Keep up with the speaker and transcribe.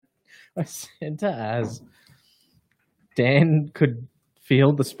I said to Az, Dan could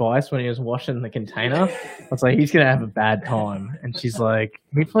feel the spice when he was washing the container. I was like, he's going to have a bad time. And she's like,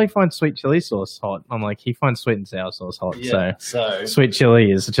 he'd probably find sweet chili sauce hot. I'm like, he finds sweet and sour sauce hot. Yeah, so sweet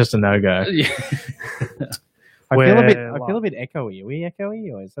chili is just a no-go. Yeah. I feel a bit echoey. Are we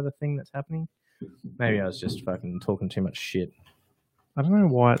echoey, or is that a thing that's happening? Maybe I was just fucking talking too much shit. I don't know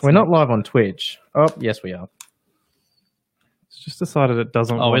why. We're not live on Twitch. Oh, yes, we are. It's just decided it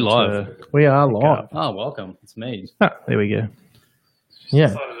doesn't. Oh, we're live. We are live. Oh, welcome. It's me. Ah, there we go.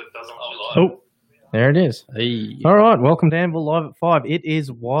 Yeah. Oh, there it is. Hey. All right. Welcome to Anvil Live at 5. It is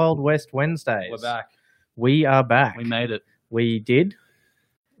Wild West Wednesdays. We're back. We are back. We made it. We did.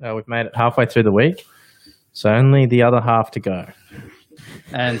 We've made it halfway through the week. So only the other half to go.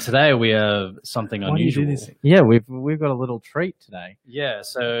 And today we have something unusual. Yeah, we've got a little treat today. Yeah,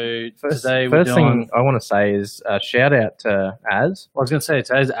 so First we're doing... thing I want to say is shout out to Az. I was going to say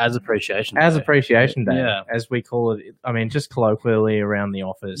today's Az Appreciation Day. Az Appreciation Day, yeah. As we call it. I mean, just colloquially around the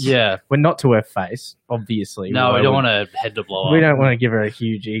office. Yeah. We're not to her face, obviously. No, we don't want her head to blow up. We don't want to give her a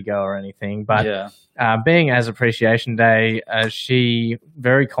huge ego or anything. But being Az Appreciation Day, she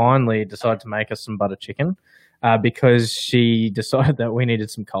very kindly decided to make us some butter chicken. Because she decided that we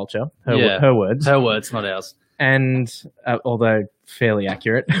needed some culture. Her words. Her words, not ours. And although fairly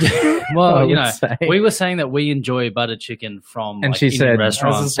accurate. Well, we were saying that we enjoy butter chicken from and she Indian said,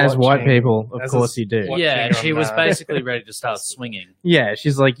 restaurants. As white people, of course you do. Yeah, and she was basically ready to start swinging. Yeah,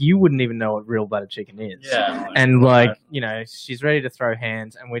 she's like, you wouldn't even know what real butter chicken is. Yeah. And she's ready to throw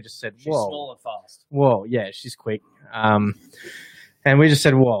hands. And we just said, whoa. She's small and fast. Whoa, yeah, she's quick. And we just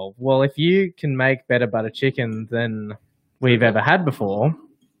said, well, if you can make better butter chicken than we've ever had before,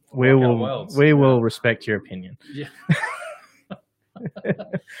 we will respect your opinion. Yeah.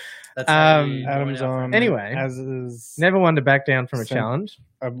 Adam's on. Anyway, Az is never one to back down from a challenge.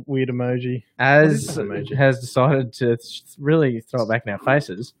 A weird emoji. Az has decided to really throw it back in our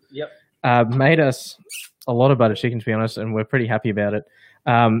faces. Yep. Made us a lot of butter chicken, to be honest, and we're pretty happy about it.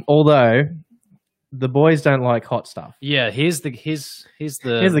 Although the boys don't like hot stuff. Yeah, here's the kicker. Here's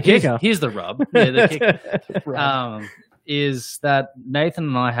the rub. Yeah, the kicker. Is that Nathan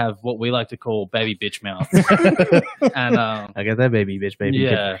and I have what we like to call baby bitch mouth. And I got that baby bitch.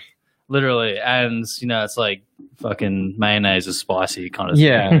 Yeah, literally. And it's like fucking mayonnaise is spicy kind of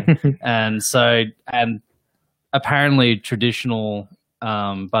thing. And apparently traditional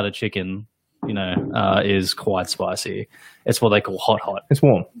butter chicken is quite spicy. It's what they call hot. It's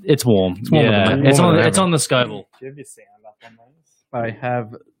warm. It's warm. Yeah, it's on the Scoville. Do you have your sound up on those? I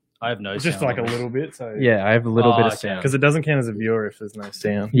have no sound. Just like a little bit. So yeah, I have a little bit of sound. Because it doesn't count as a viewer if there's no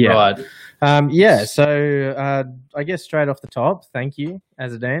sound. Yeah. Right. So I guess straight off the top, thank you,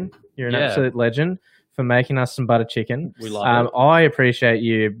 Azadan. You're an absolute legend for making us some butter chicken. We love it. I appreciate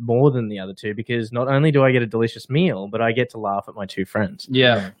you more than the other two because not only do I get a delicious meal, but I get to laugh at my two friends.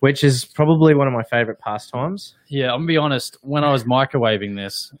 Yeah. Which is probably one of my favorite pastimes. Yeah, I'm going to be honest. When I was microwaving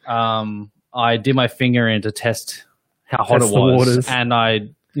this, I did my finger in to test how hot it was. And I,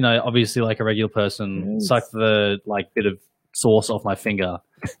 obviously like a regular person, sucked the bit of sauce off my finger.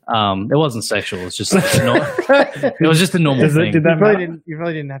 It wasn't sexual. It's just it was just a normal thing. You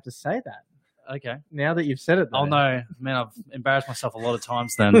probably didn't have to say that. Okay. Now that you've said it, though. Oh no, man! I've embarrassed myself a lot of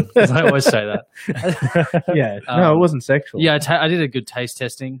times then because I always say that. Yeah, no, it wasn't sexual. Yeah, I did a good taste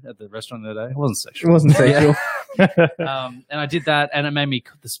testing at the restaurant the other day. It wasn't sexual. It wasn't sexual. And I did that, and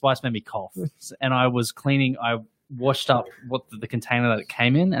the spice made me cough. And I was cleaning. I washed up the container that it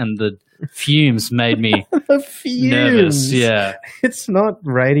came in, and the fumes made me nervous. Yeah, it's not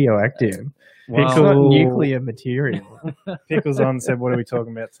radioactive. Wow. It's not nuclear material. Pickles on said, what are we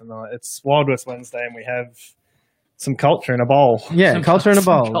talking about tonight? It's Wild West Wednesday and we have some culture in a bowl. Yeah, culture in a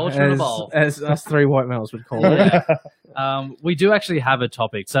bowl. Culture in a bowl. As us three white males would call it. We do actually have a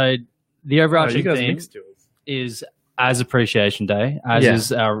topic. So the overarching theme is Az Appreciation Day. Az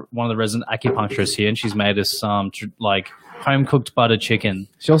is one of the resident acupuncturists here, and she's made us some home-cooked butter chicken.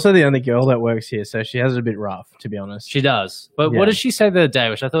 She's also the only girl that works here, so she has it a bit rough, to be honest. She does. But what did she say the other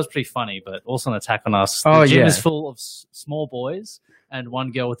day, which I thought was pretty funny, but also an attack on us? The gym is full of small boys and one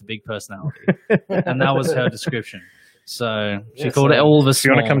girl with a big personality. And that was her description. So she called it all of us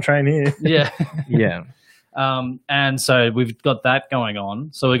small. You want to come train here? Yeah. Yeah. And so we've got that going on.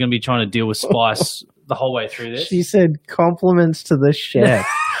 So we're going to be trying to deal with spice the whole way through this. She said compliments to the chef.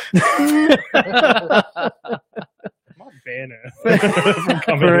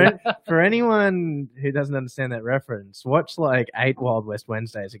 For anyone who doesn't understand that reference, watch 8 Wild West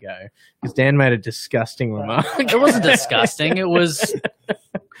Wednesdays ago because Dan made a disgusting remark. It wasn't disgusting. It was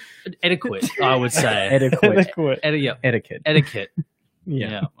etiquette, I would say. Etiquette. Etiquette. Etiquette. Etiquette.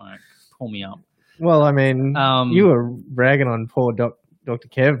 Yeah. Right. pull me up. Well, I mean, you were ragging on poor Dr.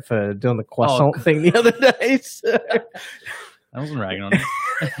 Kev for doing the croissant thing the other day. So. I wasn't ragging on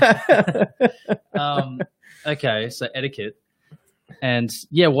him. Okay, so etiquette. And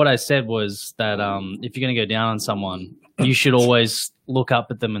yeah, what I said was that if you're going to go down on someone, you should always look up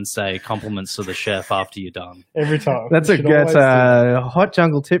at them and say compliments to the chef after you're done. Every time. That's a hot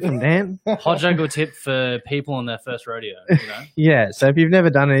jungle tip from Dan. Hot jungle tip for people on their first rodeo. You know? Yeah, so if you've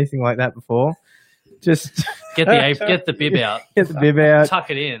never done anything like that before, just get the bib out. Get the bib out. Tuck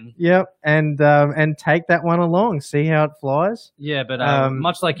it in. Yep, and take that one along. See how it flies. Yeah, but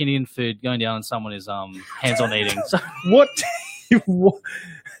much like Indian food, going down on someone is hands-on eating. So. What?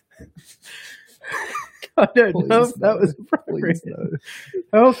 I don't know if that was appropriate.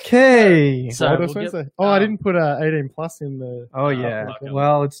 Okay. So I didn't put 18 plus in the. Oh yeah.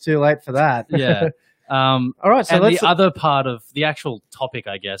 Well, it's too late for that. Yeah. All right. So the other part of the actual topic,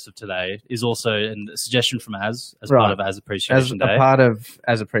 I guess, of today is also a suggestion from as part of As Appreciation Day. As a part of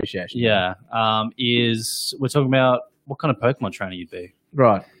As Appreciation. Yeah. Is we're talking about what kind of Pokemon trainer you'd be.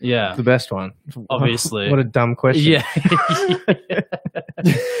 Right. Yeah. The best one. Obviously. What a dumb question. Yeah.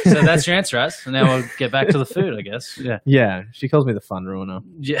 So that's your answer, Az. And now we'll get back to the food, I guess. Yeah. Yeah. She calls me the fun ruiner.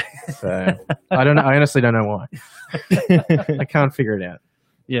 Yeah. So I don't know. I honestly don't know why. I can't figure it out.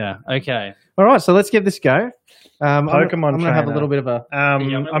 Yeah. Okay. All right. So let's give this a go. Pokemon I'm going to have a trainer. little bit of a.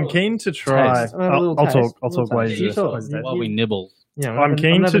 I'm keen to try. Taste. I'll talk while you While we nibble. Yeah, I'm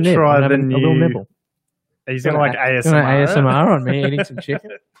keen to try the new. A little nibble. He's going to like ASMR. ASMR on me eating some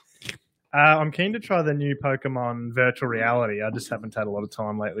chicken. I'm keen to try the new Pokemon virtual reality. I just haven't had a lot of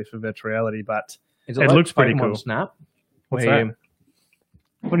time lately for virtual reality, but it like looks pretty Pokemon cool. Snap? What's that?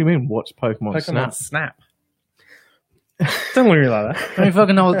 What do you mean? What's Pokemon Snap? Don't look at me like that. I don't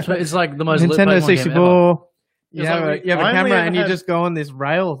fucking know. It's like the most lit Nintendo Pokemon game 64. You It's have, like you have a I only camera ever and you had- just go on this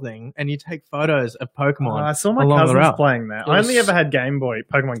rail thing and you take photos of Pokemon. I saw my along the cousins route. playing that. I was- only ever had Pokemon Game Boy.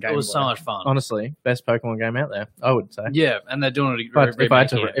 It was so much fun. Honestly, best Pokemon game out there, I would say. Yeah, and they're doing it. If I had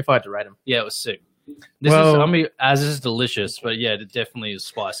to rate them. Yeah, it was sick. This is delicious, but yeah, it definitely is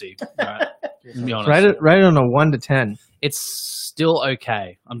spicy. Right? To be honest. Rate it on a 1 to 10. It's still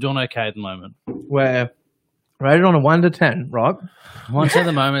okay. I'm doing okay at the moment. Where rated on a 1 to 10, right? Once at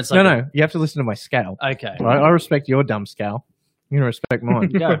the moment, it's like No, you have to listen to my scale. Okay, Right? I respect your dumb scale. You're gonna respect mine.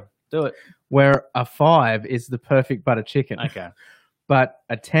 go do it. Where a 5 is the perfect butter chicken, Okay, but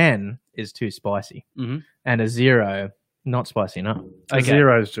a 10 is too spicy, Mhm. and a 0 not spicy enough. A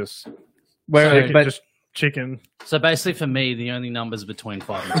Zero's just just chicken. so basically for me, the only numbers between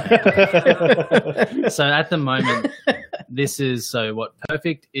 5 and 10. So at the moment, this is what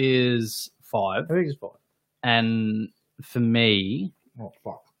perfect is 5, I think it's 5. and for me, Oh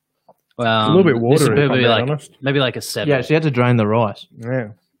fuck. A little bit this would watery, maybe like a 7. Yeah, she had to drain the rice.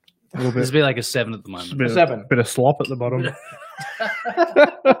 Yeah. A little This bit. would be like a 7 at the moment. Bit 7. Bit of slop at the bottom.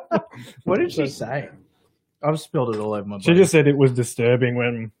 What did she say? I've spilled it all over my body. She just said it was disturbing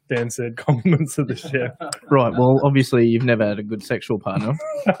when Dan said compliments to the chef. Right. Well, obviously, you've never had a good sexual partner.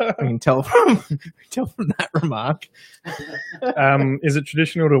 I can tell from that remark. Is it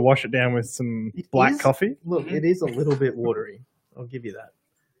traditional to wash it down with some black coffee? Look, it is a little bit watery. I'll give you that.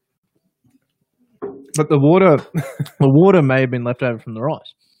 But the water may have been left over from the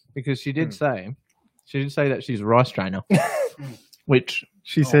rice, because she did say that she's a rice trainer, which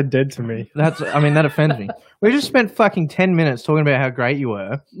She said dead to me. that offends me. We just spent fucking 10 minutes talking about how great you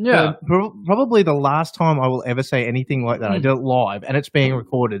were. Yeah. Probably the last time I will ever say anything like that. I did it live, and it's being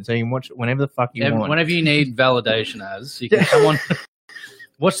recorded, so you can watch it whenever the fuck you want. Whenever you need validation, you can come on.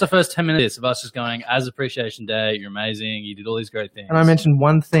 Watch the first 10 minutes of us just going, As Appreciation Day, you're amazing, you did all these great things. And I mentioned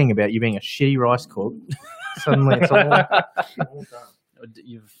one thing about you being a shitty rice cook. Suddenly it's all done.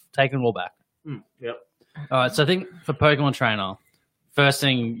 You've taken it all back. Yep. All right, so I think for Pokemon Trainer, first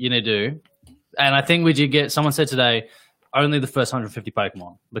thing you need to do, and I think we did get, someone said today, only the first 150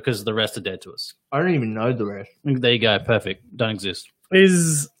 Pokemon, because the rest are dead to us. I don't even know the rest. There you go, perfect. Don't exist.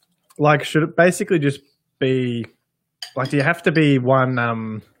 Should it basically just be, do you have to be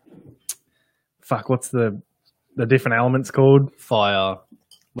one, what's the different elements called? Fire. What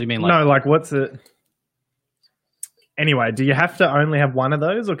do you mean? No, what's it? Anyway, do you have to only have one of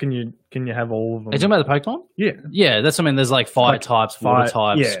those, or can you have all of them? Are you talking about the Pokemon? Yeah. Yeah, that's, there's fire types, water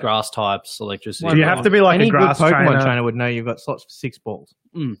fire- types, yeah. grass types, electricity. Do you have to be like Any a grass good Pokemon trainer? would know you've got slots for 6 balls.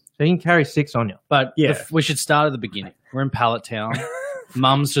 Mm. So you can carry 6 on you. But Yeah. we should start at the beginning. We're in Pallet Town.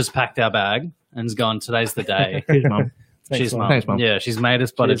 Mum's just packed our bag and's gone, today's the day. Here's Mum. She's Mum. Thanks, Mum. Yeah, she's made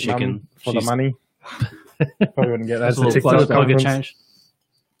us butter Cheers, Mum, chicken. for the money. Probably wouldn't get that. That's a little TikTok pocket compliments. change.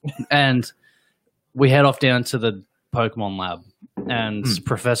 And we head off down to the Pokemon lab. and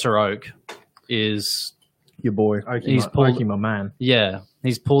Professor Oak is Your boy. He's pulled- Okie, my man.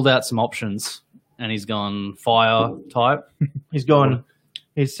 he's pulled out some options and he's gone fire type. He's gone.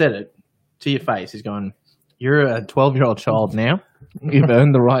 He's said it to your face. He's gone. You're a 12-year-old child now. You've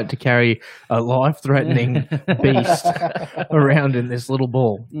earned the right to carry a life-threatening beast around in this little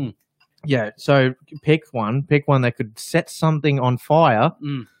ball. Yeah. So pick one. Pick one that could set something on fire.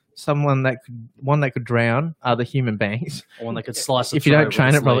 One that could drown other human beings. Or one that could slice. If you don't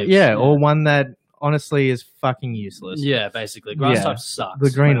train it properly. Yeah. Or one that honestly is fucking useless. Yeah, basically. Grass type sucks. The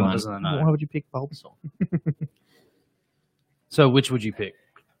green one. Doesn't know. Why would you pick Bulbasaur? So which would you pick?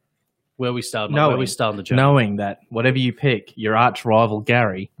 Where we start on the journey. Knowing that whatever you pick, your arch rival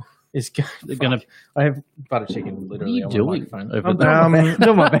Gary is going to. I have butter chicken literally. What are you doing? I'm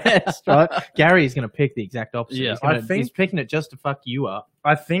doing my best, right? Gary is going to pick the exact opposite. Yeah, he's picking it just to fuck you up.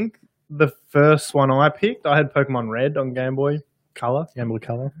 I think the first one I picked, I had Pokemon Red on Game Boy Color.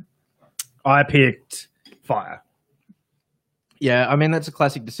 I picked Fire. Yeah, I mean, that's a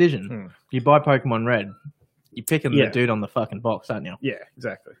classic decision. You buy Pokemon Red, you're picking the dude on the fucking box, aren't you? Yeah,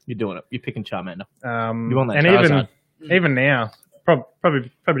 exactly. You're doing it. You're picking Charmander. You want that and Charizard. even now, probably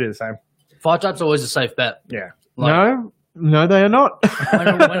do the same. Fire type's always a safe bet. Yeah. No, they are not. When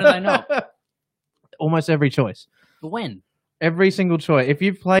are they not? Almost every choice. When? Every single choice. If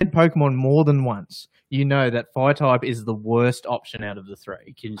you've played Pokemon more than once, you know that Fire type is the worst option out of the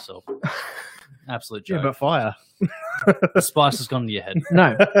three. Kill yourself. Absolute joke. Yeah, but Fire. The spice has gone to your head.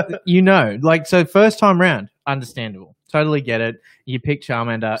 No, you know, like, so first time round, understandable. Totally get it. You pick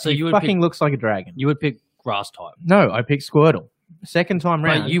Charmander. So he you would fucking pick- looks like a dragon. You would pick grass type. No, I picked Squirtle. Second time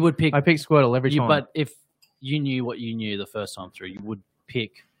round, But you would pick. I pick Squirtle every time. But if you knew what you knew the first time through, you would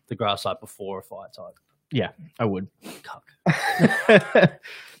pick the grass type before a fire type. Yeah, I would. Cuck.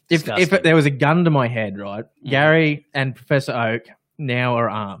 if there was a gun to my head, right, Gary and Professor Oak now are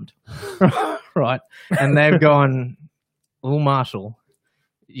armed, right, and they've gone, "Well, Marshall,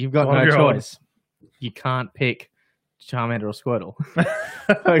 you've got no choice. You can't pick Charmander or Squirtle."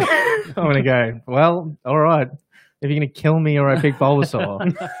 I'm gonna go, well, all right. If you're gonna kill me or I pick Bulbasaur,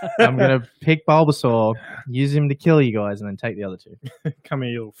 I'm gonna pick Bulbasaur, use him to kill you guys, and then take the other two. Come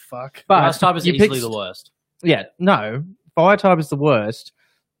here, you little fuck. But grass type is you easily picked- the worst. Yeah, no, Fire type is the worst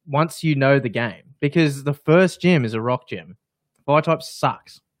once you know the game, because the first gym is a rock gym. Fire type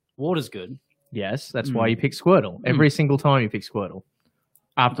sucks. Water's good. Yes, that's why you pick Squirtle. Every single time you pick Squirtle.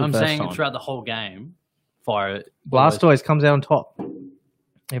 After I'm the first saying time. throughout the whole game, fire. Blastoise comes out on top.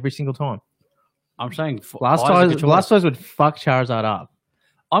 Every single time. I'm saying Blastoise would fuck Charizard up.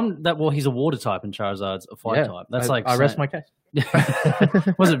 He's a water type and Charizard's a fire type. That's I rest my case.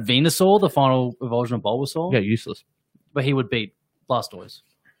 Was it Venusaur, the final evolution of Bulbasaur? Yeah, useless. But he would beat Blastoise.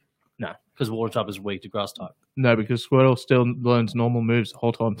 No. Because water type is weak to grass type. No, because Squirtle still learns normal moves the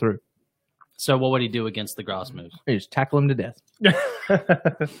whole time through. So what would he do against the grass moves? You just tackle him to death.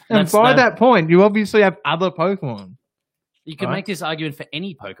 And by that point, you obviously have other Pokemon. You can make this argument for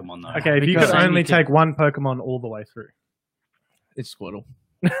any Pokemon, though. Okay, if you could only take one Pokemon all the way through. It's Squirtle.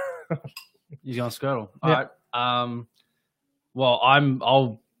 He's going Squirtle. All right.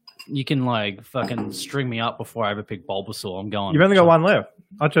 Well, you can like fucking string me up before I ever pick Bulbasaur. I'm going. You've only got one left.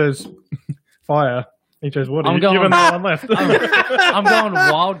 I chose Fire. He chose Water. You've only got one left. I'm going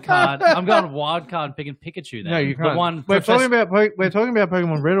wild card. I'm going wild card picking Pikachu then. No, you can't. The one we're talking about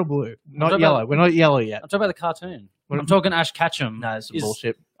Pokemon Red or Blue, not yellow. We're not yellow yet. I'm talking about the cartoon. I'm talking Ash Ketchum. No, it's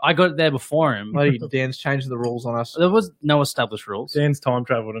bullshit. I got it there before him. Dan's changed the rules on us. There was no established rules. Dan's time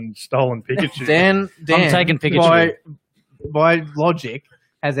traveled and stolen Pikachu. Dan I'm taking Pikachu. By logic,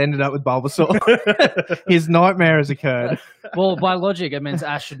 has ended up with Bulbasaur. His nightmare has occurred. Well, by logic, it means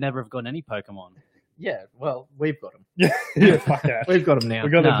Ash should never have gotten any Pokemon. Yeah, well, we've got him. Yeah, fuck that. We've got him now.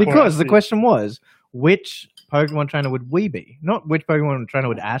 Nah. Because the question was, which Pokemon trainer would we be? Not which Pokemon trainer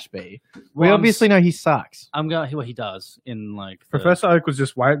would Ash be. We obviously know he sucks. I'm going. Well, he does in like Professor Oak was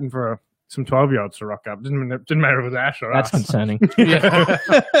just waiting for some 12-year-olds to rock up. Didn't matter if it was Ash or That's us. concerning. Yeah.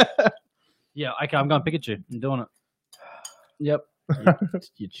 Yeah. Okay, I'm going Pikachu. I'm doing it. Yep.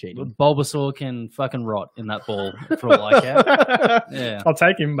 You're cheating. Bulbasaur can fucking rot in that ball for all I care. Yeah. I'll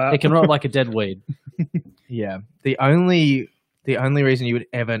take him, but It can rot like a dead weed. Yeah. The only reason you would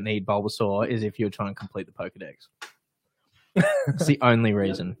ever need Bulbasaur is if you were trying to complete the Pokedex. It's the only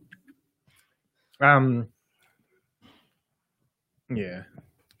reason. yeah.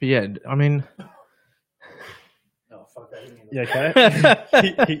 But yeah, I mean, Yeah, okay.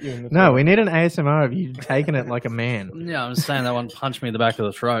 Hit you in the no, we need an ASMR of you taking it like a man. Yeah, I'm just saying that one punched me in the back of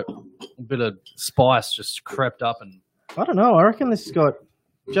the throat. A bit of spice just crept up and I don't know. I reckon this has got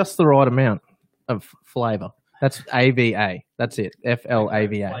just the right amount of flavour. That's AVA. That's it.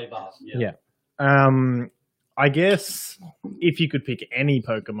 FLAVA. Yeah. I guess if you could pick any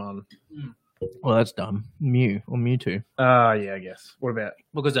Pokemon. Well, that's dumb. Mew or Mewtwo. Yeah, I guess. What about?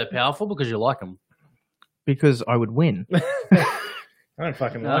 Because they're powerful. Because you like them. Because I would win. I don't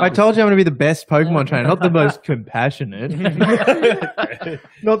fucking know. I told you I'm going to be the best Pokemon trainer, not the most compassionate,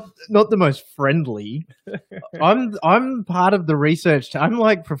 not the most friendly. I'm part of the research. I'm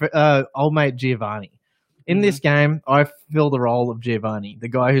like old mate Giovanni. In this game, I fill the role of Giovanni, the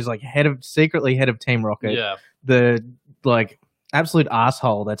guy who's like secretly head of Team Rocket. Yeah. The like absolute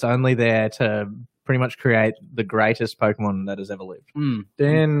asshole that's only there to pretty much create the greatest Pokemon that has ever lived.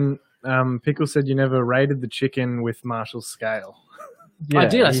 Dan Pickle said you never rated the chicken with Marshall's scale. Yeah, I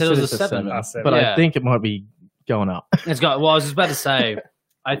did. I said it was a it's 7. But I think it might be going up. It's got. Well, I was just about to say.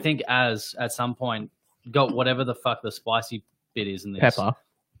 I think as at some point got whatever the fuck the spicy bit is in this. Pepper.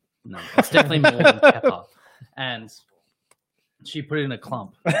 No, it's definitely more than pepper. And she put it in a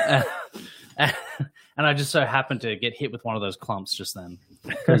clump. And I just so happened to get hit with one of those clumps just then.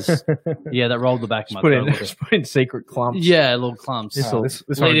 Because, that rolled the back of my throat. Just put in secret clumps. Yeah, little clumps. This will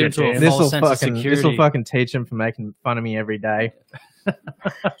lead him to a false sense of security. This will fucking teach him for making fun of me every day.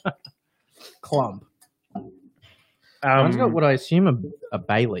 Clump. Mine's got what I assume are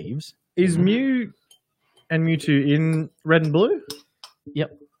bay leaves. Is Mew and Mewtwo in red and blue?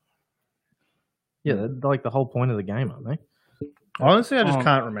 Yep. Yeah, they're like the whole point of the game, aren't they? Honestly, I just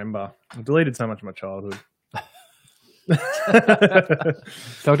can't remember. I deleted so much of my childhood.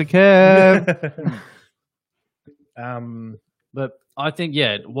 Dr. Kev. But I think,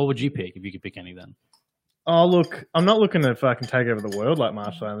 what would you pick if you could pick any then? Oh, look, I'm not looking to fucking take over the world like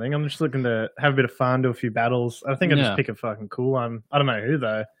Marshall, I think. I'm just looking to have a bit of fun, do a few battles. I think I'd just pick a fucking cool one. I don't know who,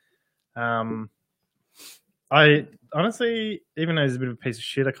 though. I honestly, even though he's a bit of a piece of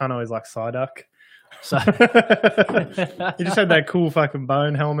shit, I kind of always like Psyduck. So he just had that cool fucking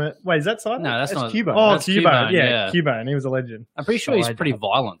bone helmet. Wait, is that Psyduck? No, that's not Cubone. Oh, that's Cubone. Yeah, Cubone. He was a legend. I'm pretty sure he's pretty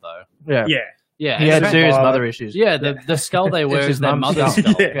violent, though. Yeah. Yeah, he had serious mother issues. Yeah, the skull they wear is their mother's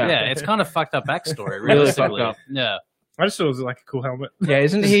skull. Yeah, it's kind of fucked up backstory, realistically. Yeah. I just thought it was like a cool helmet. Yeah,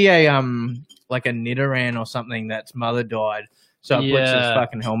 isn't he a like a Nidoran or something that's mother died, so it puts his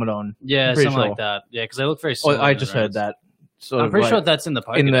fucking helmet on? Yeah, something like that. Yeah, because they look very similar. I just heard that. So I'm pretty sure that's in the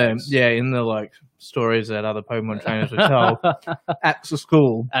Pokédex. In the like stories that other Pokemon trainers would tell at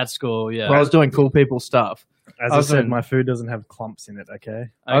school. At school, yeah. When I was doing cool people stuff. As I said, my food doesn't have clumps in it. Okay.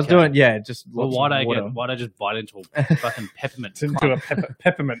 I was doing just. Well, why'd I just bite into a fucking peppermint? Into a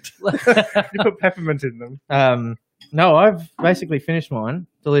peppermint. You put peppermint in them. No, I've basically finished mine.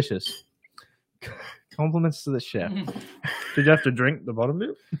 Delicious. Compliments to the chef. Did you have to drink the bottom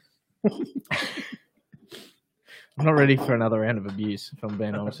bit? I'm not ready for another round of abuse, if I'm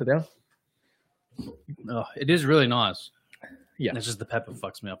being honest with you. Oh, it is really nice. Yeah. It's just the pepper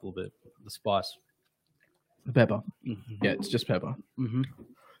fucks me up a little bit. The spice. The pepper. Mm-hmm. Yeah, it's just pepper. Mm-hmm.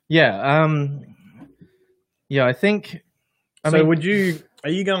 Yeah. Yeah, I think. Are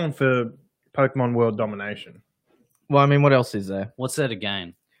you going for Pokemon World Domination? Well, I mean, what else is there? What's that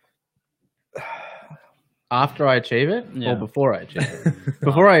again? After I achieve it, or before I achieve it?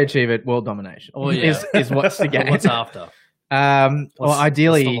 Before I achieve it, world domination. Oh yeah, is what's the game? What's after? Well,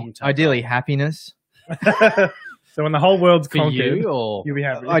 ideally happiness. So when the whole world's for conquered, you'll be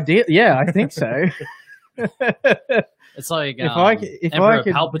happy. Yeah, I think so. It's like if Emperor I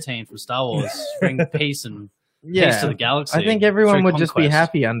could, Palpatine from Star Wars, bring peace and peace to the galaxy. I think everyone would just be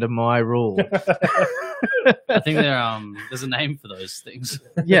happy under my rule. I think there's a name for those things.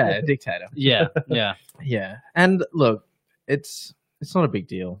 Yeah, a dictator. Yeah. And look, it's not a big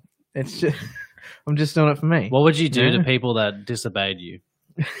deal. It's just I'm just doing it for me. What would you do to people that disobeyed you?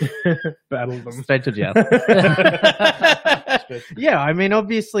 Battle them straight to jail. Yeah, I mean,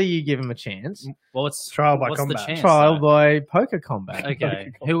 obviously you give them a chance. Well, it's trial by combat. The chance, trial by poker combat.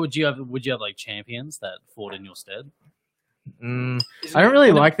 Okay. Who would you have? Would you have like champions that fought in your stead? I don't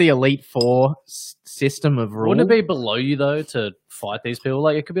really like the Elite Four system of rules. Wouldn't it be below you though to fight these people?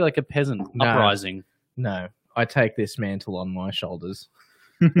 Like it could be like a peasant uprising. No, I take this mantle on my shoulders.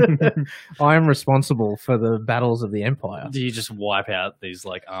 I am responsible for the battles of the Empire. Do you just wipe out these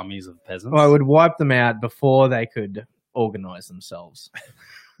like armies of peasants? Well, I would wipe them out before they could organize themselves.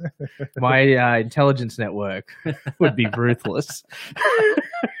 My intelligence network would be ruthless.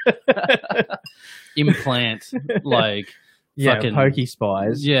 Implant like fucking pokey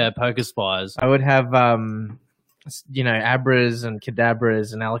spies. Yeah, poker spies. I would have Abras and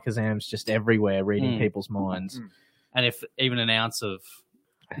Kadabras and Alakazams just everywhere reading people's minds. And if even an ounce of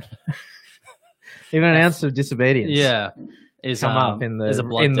disobedience. Yeah. come up in is a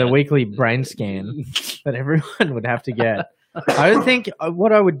blood the debt. weekly brain scan that everyone would have to get. I don't think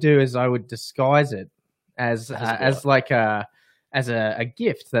what I would do is I would disguise it as like a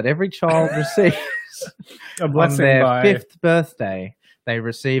gift that every child receives A on blessing their by 5th birthday. They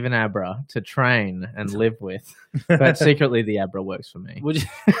receive an Abra to train and live with, but secretly the Abra works for me.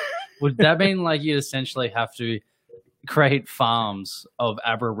 Would that mean like you'd essentially have to create farms of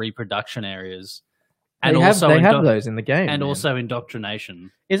Abra reproduction areas? And they have those in the game, and man. also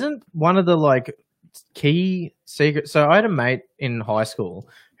indoctrination. Isn't one of the like key secrets? So I had a mate in high school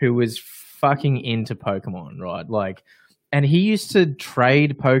who was fucking into Pokemon, right? Like, and he used to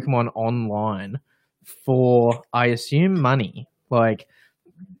trade Pokemon online for, I assume, money, like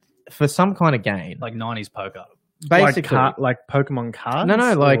for some kind of gain, Like 90s poker. basically. like Pokemon cards.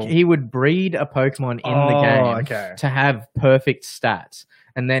 No, like or- he would breed a Pokemon in the game okay. to have perfect stats,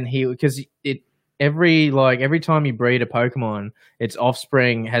 and then because every time you breed a Pokemon, its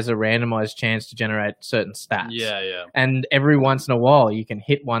offspring has a randomized chance to generate certain stats. Yeah. And every once in a while, you can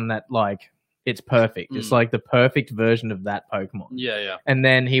hit one that like it's perfect. It's like the perfect version of that Pokemon. Yeah. And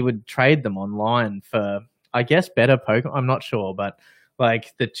then he would trade them online for, I guess, better Pokemon. I'm not sure, but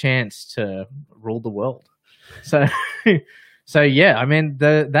like the chance to rule the world. So, so yeah, I mean,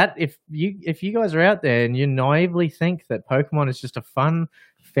 that if you guys are out there and you naively think that Pokemon is just a fun,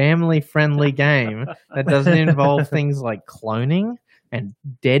 family-friendly game that doesn't involve things like cloning and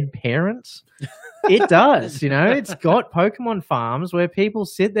dead parents, it does. It's got Pokemon farms where people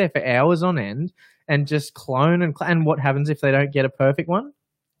sit there for hours on end and just clone and what happens if they don't get a perfect one?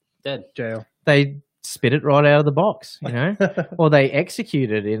 Dead. Jail. They spit it right out of the box, or they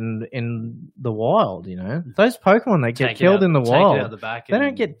execute it in the wild. Those Pokemon that get killed in the wild, they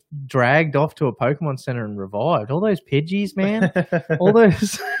don't get dragged off to a Pokemon center and revived. All those Pidgeys, man, all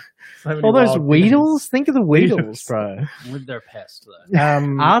those Weedles. Think of the Weedles, bro. With their pest though.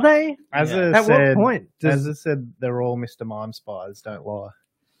 Are they? As Yeah. At what point? As I said, they're all Mr. Mime spies. Don't lie.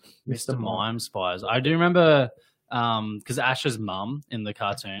 Mr. Mime spies. I do remember because Ash's mum in the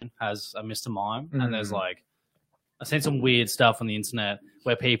cartoon has a Mr. Mime, and there's like, I've seen some weird stuff on the internet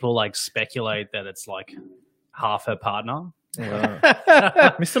where people like speculate that it's like half her partner.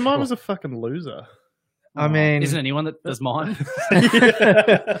 Mr. Mime was a fucking loser. I mean, isn't anyone that does mime?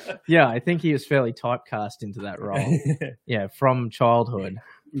 Yeah, I think he was fairly typecast into that role. Yeah, from childhood,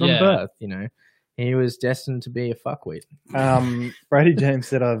 from Yeah. birth. He was destined to be a fuckwit. Brady James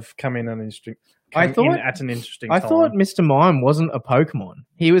said I've come in an interesting. I thought at an interesting. I time. thought Mr. Mime wasn't a Pokemon.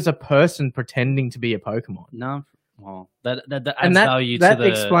 He was a person pretending to be a Pokemon. No. Well, that adds And value that to the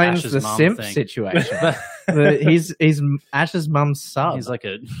explains Ash's the mum simp thing. situation. He's Ash's mum's sub. He's like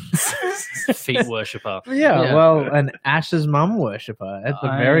a feet worshipper. yeah, well, an Ash's mum worshipper at the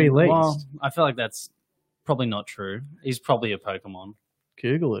very least. Well, I feel like that's probably not true. He's probably a Pokemon.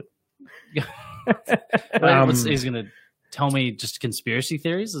 Google it. He's going to tell me just conspiracy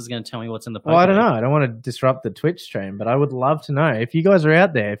theories? Is he going to tell me what's in the Pokemon? Well, I don't know. I don't want to disrupt the Twitch stream, but I would love to know if you guys are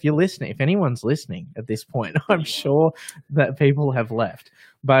out there, if you're listening, if anyone's listening at this point. I'm sure that people have left.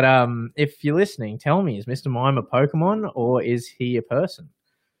 But if you're listening, tell me, is Mr. Mime a Pokemon or is he a person?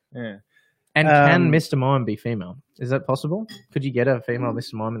 Yeah. And can Mr. Mime be female? Is that possible? Could you get a female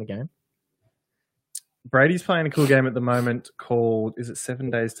Mr. Mime in the game? Brady's playing a cool game at the moment called, is it 7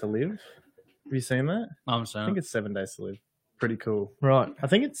 Days to Live? Have you seen that? I'm I sorry. think it's 7 Days to Live. Pretty cool. Right. I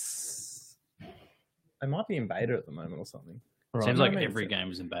think it might be in beta at the moment or something. Right. Seems like Maybe every it's-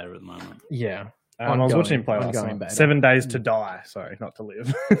 game is in beta at the moment. Yeah. I was watching him play last ongoing night. beta. 7 Days to Die. Sorry, not to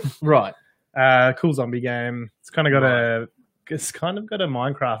live. Right. Cool zombie game. It's kind of got a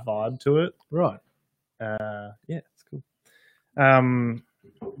Minecraft vibe to it. Right. Yeah, it's cool.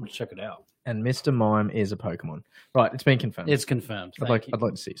 Let's check it out. And Mr. Mime is a Pokemon. Right. It's been confirmed. It's confirmed. I'd like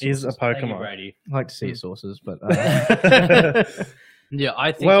to see Is sources. a Thank you, Pokemon. Brady. I'd like to see your sources, but Yeah,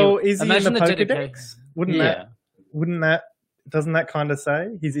 I think. Well, is he in imagine the dedica- Pokedex? Wouldn't that? Doesn't that kind of say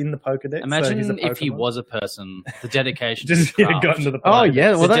he's in the Pokedex? so Imagine he's a if he Pokemon? was a person, the dedication just to his craft, got into the. oh Pokedex. yeah,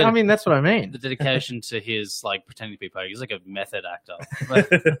 well The I mean that's what I mean. the dedication to his like pretending to be Pokemon. He's like a method actor.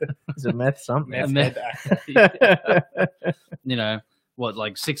 Is it meth something? Meth You know what,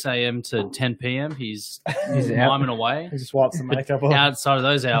 like 6 a.m. to 10 p.m. He's He's out. miming away. He just wipes the makeup off. Outside of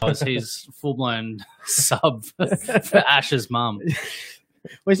those hours, he's full blown sub for Ash's mum.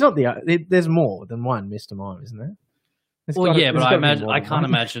 Well, he's not there's more than one Mr. Mime, isn't there? Well, yeah, but there's I gotta be imagine more I than can't one.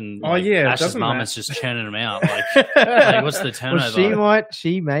 imagine. Oh, Like, yeah, Ash's doesn't mum that- is just churning them out. Like what's the turnover? Well,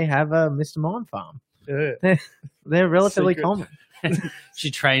 she may have a Mr. Mime farm. Yeah. They're relatively Secret. common. She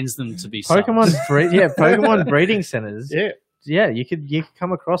trains them to be subs. Pokemon breeding centers. Yeah. yeah, you could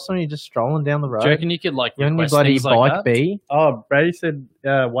come across them. You're just strolling down the road. Do you reckon you could like You're on your request bloody things like bike that? B. Oh, Brady said,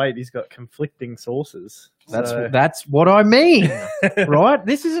 wait, he's got conflicting sources. That's what I mean, right?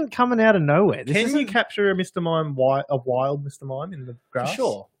 This isn't coming out of nowhere. Can you capture a Mr. Mime, a wild Mr. Mime in the grass? For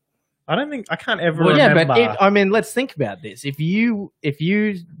sure. I can't ever Well, yeah, remember. but let's think about this. If you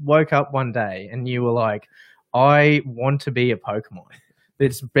woke up one day and you were like, I want to be a Pokemon.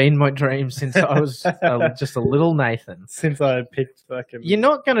 It's been my dream since I was just a little Nathan. Since I picked fucking... You're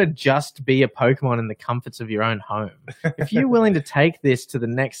not going to just be a Pokemon in the comforts of your own home. If you're willing to take this to the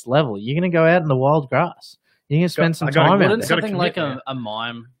next level, you're going to go out in the wild grass. You're going to spend some time out there. Wouldn't something like a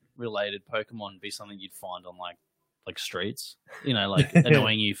mime-related Pokemon be something you'd find on like streets? You know, like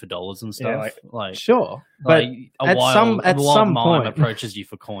annoying you for dollars and stuff. Yeah, like sure, but at some mime point approaches you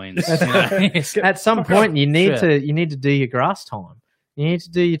for coins. You know? At some point, you need to do your grass time. You need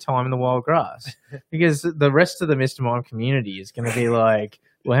to do your time in the wild grass because the rest of the Mr. Mime community is going to be like,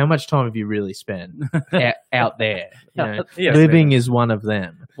 well, how much time have you really spent out there? You know, living is one of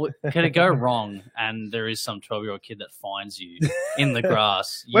them. Well, can it go wrong and there is some 12-year-old kid that finds you in the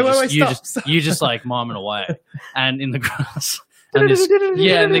grass? Stop. You just like miming away and in the grass. And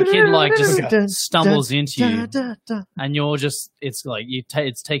and the kid like just stumbles into you and you're just, it's like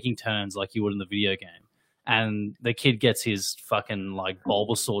it's taking turns like you would in the video game. And the kid gets his fucking like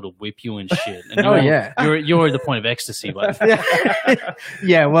Bulbasaur to whip you and shit. And you're at the point of ecstasy. But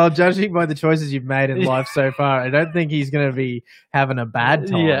yeah, well, judging by the choices you've made in life so far, I don't think he's going to be having a bad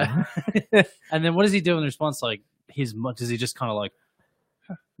time. Yeah. And then what does he do in response? Like does he just kind of like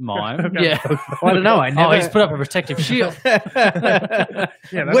mime? Yeah, I don't know. He's put up a protective shield.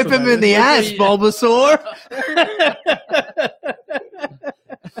 Whip him in the ass, Bulbasaur.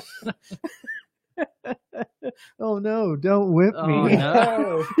 Oh no, don't whip me.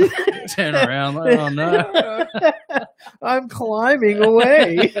 No. Turn around. Oh no. I'm climbing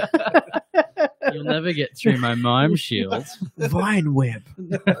away. You'll never get through my mime shield. Vine whip.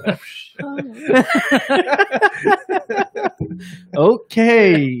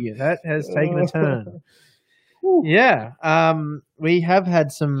 Okay, that has taken a turn. Yeah, we have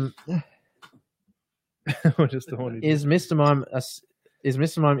had some. Is Mr.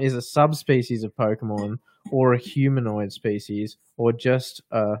 Mime a subspecies of Pokemon, or a humanoid species, or just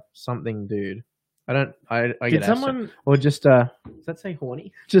something dude? I get someone asked, or just does that say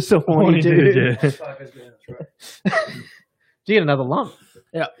horny? Just a horny dude. Yeah. Do you get another lump?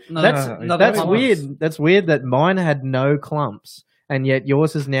 Yeah, that's weird. That's weird that mine had no clumps, and yet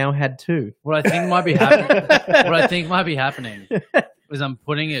yours has now had two. What I think might be happening is I'm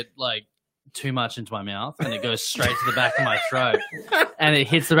putting it like too much into my mouth and it goes straight to the back of my throat and it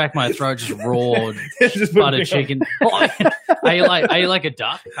hits the back of my throat just raw butter chicken. Are you like a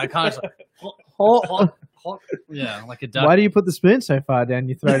duck? I can't just like, yeah, like a duck. Why do you put the spoon so far down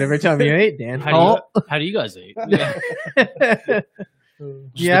your throat every time you eat, Dan? How do you guys eat? Yeah.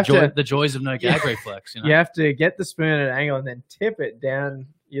 The joys of no gag reflex. You know? You have to get the spoon at an angle and then tip it down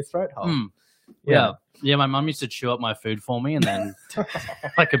your throat hole. Yeah, my mum used to chew up my food for me and then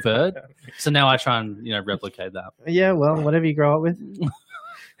like a bird. So now I try and, replicate that. Yeah, well, whatever you grow up with.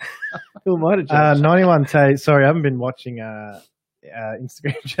 Who might have judged? 91 Tay, sorry, I haven't been watching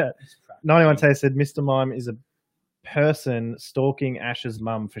Instagram chat. 91 Tay said Mr. Mime is a person stalking Ash's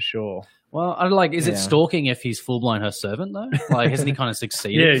mum for sure. Well, is it stalking if he's full-blown her servant, though? Like, hasn't he kind of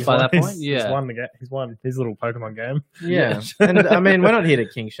succeeded by that point? Yeah. He's won his little Pokemon game. Yeah. And, I mean, we're not here to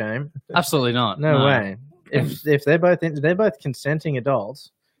king shame. Absolutely not. No way. If they're both consenting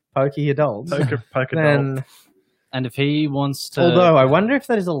adults, pokey adults, then... And if he wants to... Although, I wonder if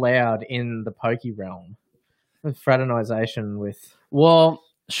that is allowed in the pokey realm. With fraternization with... Well...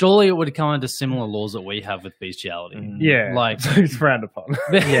 Surely it would come under similar laws that we have with bestiality. Yeah, like it's frowned upon.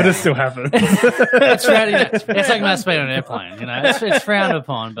 Yeah, it still happens. It's like masturbate on an airplane. It's frowned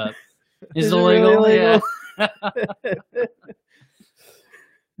upon, but is it illegal? Really yeah.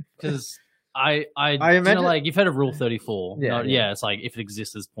 Because I imagine, like you've heard of Rule 34. Yeah. It's like if it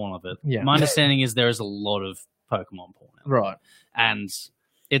exists, there's porn of it. Yeah. My understanding is there is a lot of Pokemon porn, right? And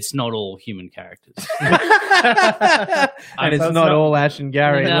it's not all human characters. And it's not all Ash and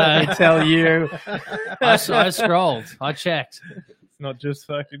Gary, let me tell you. I scrolled. I checked. It's not just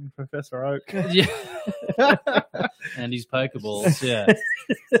fucking Professor Oak. Yeah. And his Pokeballs, yeah.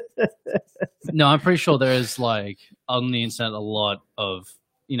 No, I'm pretty sure there is, like, on the internet, a lot of,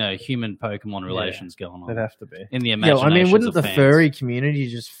 human Pokemon relations going on. There'd have to be. In the imagination. Wouldn't the furry community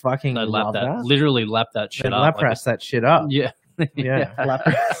just fucking love that? Literally lap that shit up. Lapras that shit up. Yeah. Yeah.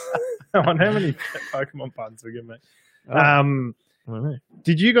 I wonder how many Pokemon puns we give me.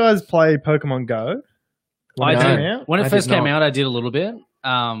 Did you guys play Pokemon Go? I When it did. came out? When it I first did came not. out, I did a little bit.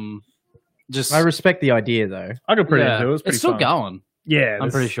 Just I respect the idea though. I got pretty into it. It was pretty it's still fun. going. Yeah, I'm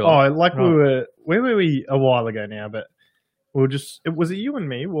pretty sure. Oh, like we Right. were. Where were we a while ago now? But we were just. Was it you and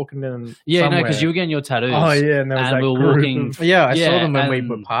me walking down? Yeah, somewhere? no, because you were getting your tattoos. Oh yeah, and there was and that we were group walking. of- Yeah, I Yeah, saw them when we and-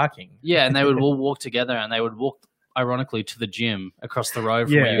 were parking. Yeah, and they would all walk together, and they would walk, ironically, to the gym across the road.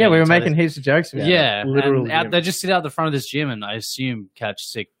 From Yeah. where you Yeah, we were getting making tattoos. heaps of jokes about it. Yeah, Literal and out, gym. they just sit out the front of this gym, and I assume catch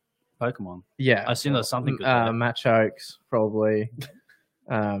sick Pokemon. Yeah. I assume there's something good there. Match Oaks, probably.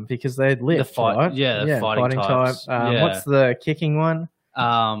 Because they'd lift, The fight- right? yeah, the fighting types. Yeah. What's the kicking one?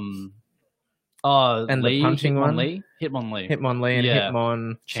 And And the Lee, punching one? Hitmonlee. Hitmonlee and Yeah.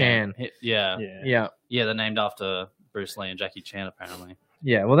 Hitmonchan. Yeah. Yeah. Yeah. They're named after Bruce Lee and Jackie Chan, apparently.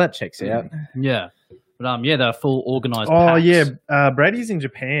 Yeah, well, that checks out. Yeah, but they're full organized. Oh packs. yeah, Brady's in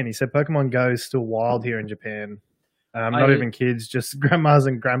Japan. He said Pokemon Go is still wild here in Japan. Not I- even kids, just grandmas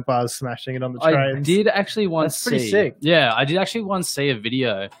and grandpas smashing it on the I trains. did actually once That's pretty see. sick. Yeah, I did actually once see a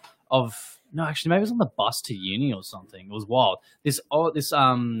video of maybe it was on the bus to uni or something. It was wild. This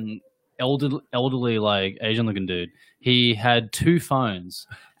elderly like Asian looking dude. He had 2 phones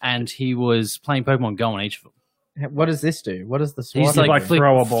and he was playing Pokemon Go on each of them. What does this do? What does the He's swipe like do?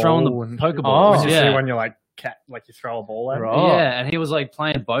 throw a ball throwing and- the Pokeball. Oh. Which you yeah. see when you're like you throw a ball at it. Right. Yeah, and he was like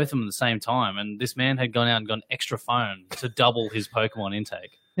playing both of them at the same time, and this man had gone out and got an extra phone to double his Pokemon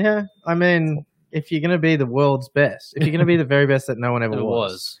intake. Yeah, I mean, if you're going to be the world's best, if you're going to be the very best that no one ever It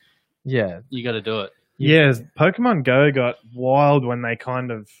was. yeah. You got to do it. Yeah, Pokemon Go got wild when they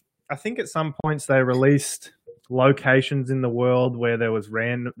I think at some points they released locations in the world where there was they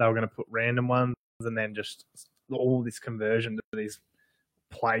were going to put random ones, and then just all this conversion to this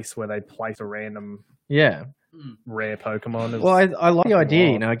place where they place a random Yeah. rare Pokemon. Well, I like the idea,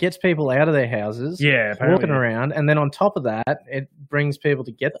 wild. you know, it gets people out of their houses, Yeah, apparently. walking around, and then on top of that, it brings people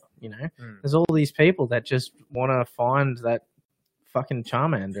together, you know. Mm. There's all these people that just want to find that fucking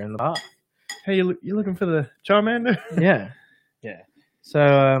Charmander in the park. Hey, you looking for the Charmander? Yeah. Yeah. So,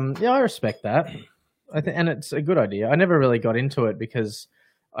 I respect that. And it's a good idea. I never really got into it because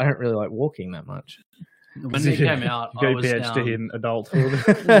I don't really like walking that much. When it came out, You I got was PhD down. in adulthood.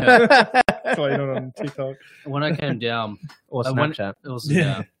 That's why you're not on TikTok. When I came down, Or when- Snapchat. it was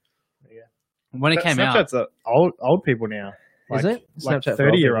Yeah. when it came out. Snapchat's old people now. Is it? Like Snapchat for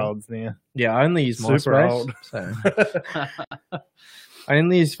old 30-year-olds now. Yeah, I only use Super MySpace. old. So I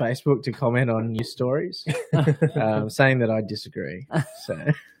only use Facebook to comment on news stories, saying that I disagree. So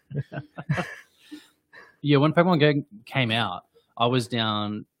Yeah, when Pokemon Go came out, I was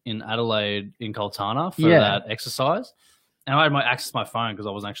down in Adelaide in Coltana for Yeah. that exercise, and I had my access to my phone because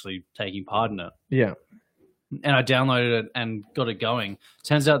I wasn't actually taking part in it. yeah, And I downloaded it and got it going.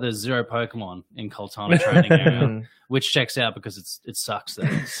 Turns out there's 0 Pokemon in Coltana training area, Mm. which checks out because it sucks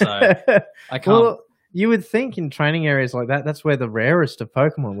there. So I can't. well, you would think in training areas like that, that's where the rarest of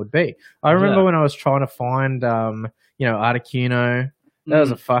Pokemon would be. I remember Yeah. when I was trying to find, Articuno. That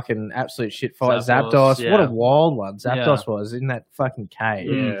was a fucking absolute shit fight. Zapdos, Zapdos, yeah. what a wild one Zapdos Yeah. was in that fucking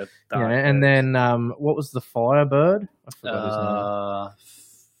cave. Yeah. And then what was the Firebird? I forgot his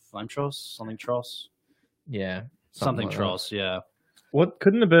name. Flame Tross, something Tross, Yeah, something like that. Tross. Yeah. What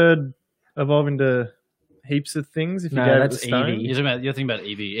couldn't a bird evolve into heaps of things if you No, gave it that's the stone? Eevee. You're thinking about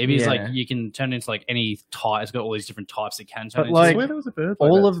Eevee. Eevee is Yeah. like you can turn it into like any type. It's got all these different types it can turn But, into. like, I swear there was a bird like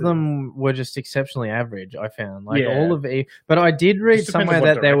All that of too. them were just exceptionally average. I found like Yeah. all of it, but I did read Just depends on somewhere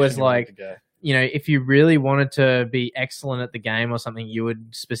what that there was direction you wanted like, to go. if you really wanted to be excellent at the game or something, you would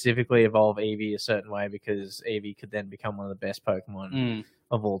specifically evolve Eevee a certain way because Eevee could then become one of the best Pokemon Mm.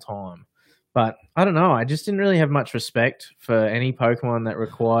 of all time. But I don't know. I just didn't really have much respect for any Pokemon that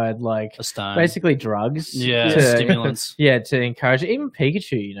required like A stone. basically drugs. Yeah, to, stimulants. Yeah, to encourage it. Even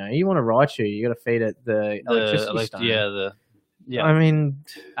Pikachu, you want to Raichu, you got to feed it the electricity stone. Yeah. I mean,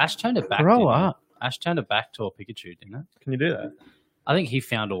 Ash turned it back. grow didn't he? up. Ash turned it back to a Pikachu, didn't it? Can you do that? I think he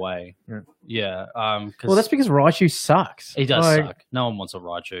found a way. Yeah. Yeah. 'Cause Well, that's because Raichu sucks. he does Like, suck. No one wants a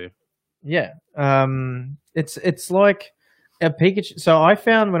Raichu. Yeah. It's like a Pikachu. So I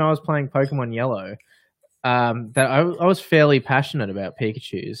found when I was playing Pokemon Yellow, that I was fairly passionate about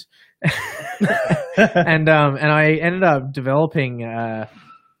Pikachus, and I ended up developing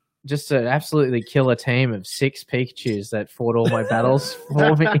just an absolutely killer team of 6 Pikachus that fought all my battles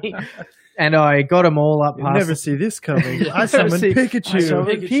for me. And I got them all up You'll past. never see this coming. I Never summoned see- Pikachu. I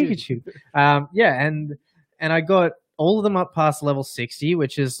summoned Pikachu. Yeah, and I got all of them up past level 60,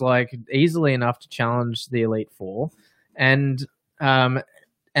 which is like easily enough to challenge the Elite Four. And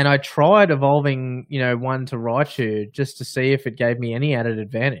I tried evolving, one to Raichu just to see if it gave me any added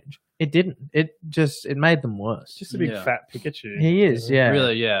advantage. It didn't. It made them worse. Just a big fat Pikachu. He is, yeah.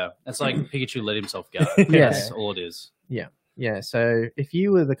 Really, yeah. It's like Pikachu let himself go. Yeah. That's all it is. Yeah. So if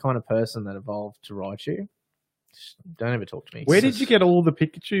you were the kind of person that evolved to Raichu, just don't ever talk to me. Where did you get all the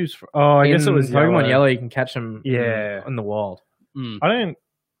Pikachus from? Oh, I guess it was Pokemon Yellow. You can catch them in the wild. I don't...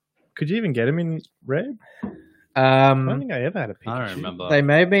 Could you even get them in Red? I don't think I ever had a Pikachu. I don't remember. They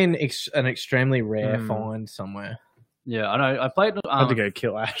may have been an extremely rare find somewhere. Yeah, I know. I played... I had to go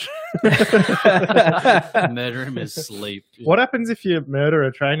kill Ash. Murder him in his sleep. What happens if you murder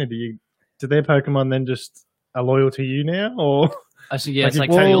a trainer? Do their Pokemon then just are loyal to you now? Or... Actually, yeah, it's like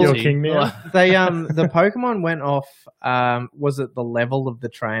you're king now. They the Pokemon went off. Was it the level of the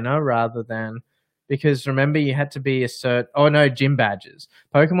trainer rather than because remember you had to be a gym badges.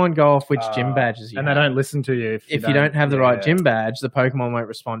 Pokemon go off which gym badges you and have. they don't listen to you if you don't have the right gym badge. The Pokemon won't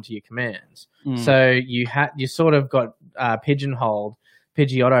respond to your commands. So you sort of got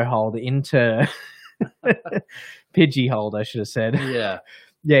Pidgeotto hold into Pidgeyhold. I should have said. Yeah.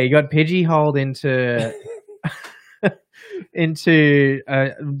 Yeah, you got Pidgeyhold into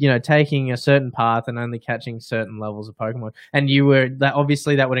taking a certain path and only catching certain levels of Pokemon. And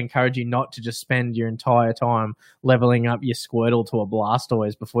that would encourage you not to just spend your entire time leveling up your Squirtle to a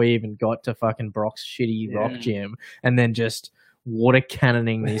Blastoise before you even got to fucking Brock's shitty rock gym and then just water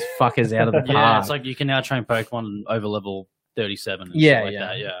cannoning these fuckers out of the park. Yeah, it's like you can now train Pokemon over level 37 and Yeah, shit like yeah.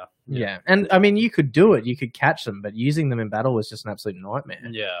 that. Yeah. And I mean, you could do it. You could catch them, but using them in battle was just an absolute nightmare.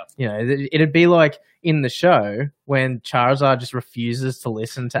 Yeah. You know, it'd be like in the show when Charizard just refuses to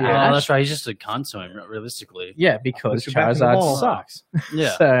listen to Ash. Oh, that's right. He's just a cunt to him, realistically. Yeah, because Charizard sucks.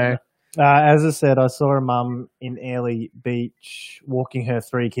 Yeah. So, as I said, I saw a mum in Airlie Beach walking her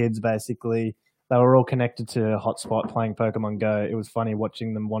 3 kids, basically. They were all connected to a hotspot playing Pokemon Go. It was funny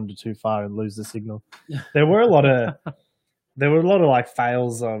watching them wander too far and lose the signal. There were a lot of like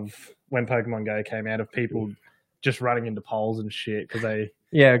fails of when Pokemon Go came out of people just running into poles and shit because they're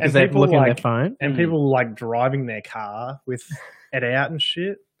looking at their phone and people like driving their car with it out and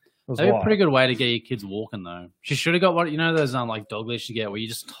shit. That's a pretty good way to get your kids walking, though. She should have got those like dog leash you get where you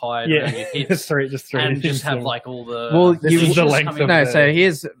just tie it around your hips, just three, and just have like all the. Well, the length of no. So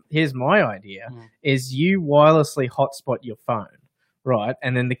here's my idea: is you wirelessly hotspot your phone, right,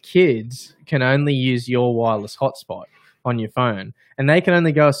 and then the kids can only use your wireless hotspot on your phone, and they can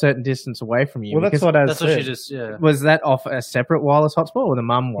only go a certain distance away from you. Well, that's what she just. Yeah. Was that off a separate wireless hotspot or the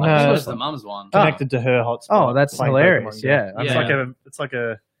mum one? No, it was the mum's one connected to her hotspot. Oh, that's hilarious! Yeah, it's like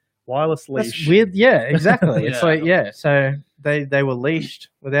a wireless leash. That's weird. Yeah, exactly. It's so they were leashed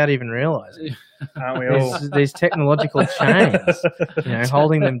without even realizing. Aren't we all? These technological chains,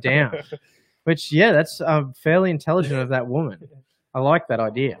 holding them down. Which, that's fairly intelligent of that woman. I like that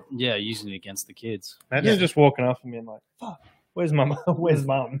idea. Yeah, using it against the kids. Imagine just walking off and being like, "Fuck, where's mum? Where's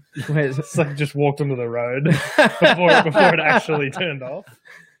mum?" It's like just walked onto the road before it actually turned off.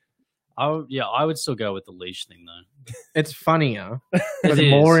 I would still go with the leash thing though. It's funnier, but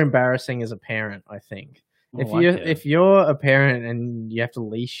more embarrassing as a parent, I think. If you're a parent and you have to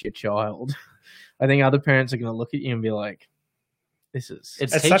leash your child, I think other parents are going to look at you and be like, it's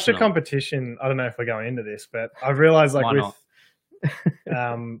such a competition. I don't know if we're going into this, but I've realized like with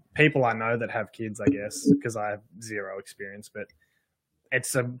people I know that have kids, I guess, because I have zero experience, but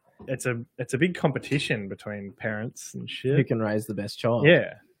it's a big competition between parents and shit. Who can raise the best child?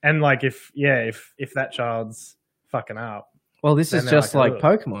 Yeah. And like if that child's fucking up. Well, this is just like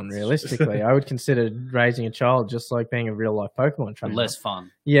Pokemon, realistically. I would consider raising a child just like being a real life Pokemon trainer. Less fun.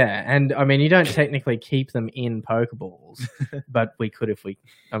 Yeah, and I mean you don't technically keep them in Pokeballs, but we could if we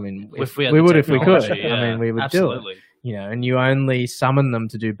would if we could. Yeah, I mean we would absolutely. do it. And you only summon them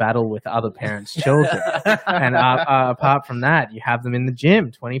to do battle with other parents' children. And apart from that, you have them in the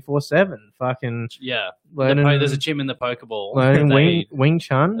gym 24/7. Fucking learning. There's a gym in the Pokeball. Learning Wing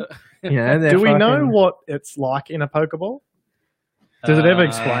Chun. Do we know what it's like in a Pokeball? Does it ever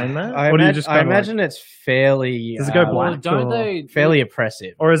explain that? I imagine it's fairly. Does it go black? Fairly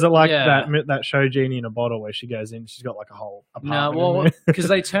oppressive, or is it like that show Genie in a bottle where she goes in, she's got like a whole apartment? No, well, because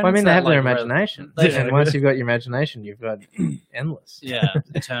they turn. They have their imagination, and once you've got your imagination, you've got endless. Yeah,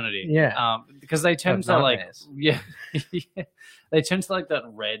 eternity. Yeah, because they turn to like they turn to like that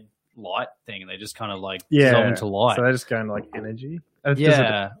red light thing, and they just kind of like dissolve into light. So they just go into like energy.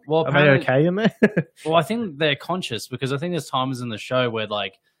 Well, are they okay in there? Well, I think they're conscious because I think there's times in the show where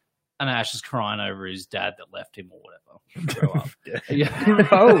like an Ash is crying over his dad that left him or whatever. Grow up.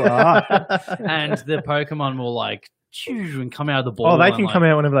 And the Pokemon will like choose and come out of the ball. Oh, they can come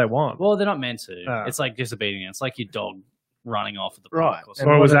out whenever they want. Well, they're not meant to. It's like disobedient. It's like your dog running off at the park. Right.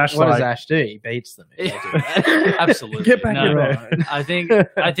 Or was Ash do? He beats them. Absolutely. Get back in there. I think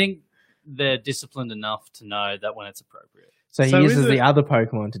they're disciplined enough to know that when it's appropriate. So he So uses is the it- other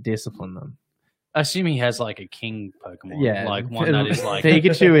Pokemon to discipline them. Assuming he has like a king Pokemon, Yeah, like one that is like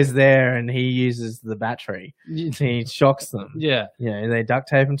Pikachu is there, and he uses the battery. He shocks them. yeah. They duct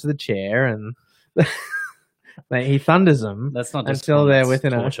tape him to the chair, and he thunders them That's not until they're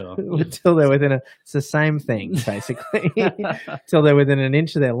discipline, within that's torture. until they're within a. It's the same thing basically. Until they're within an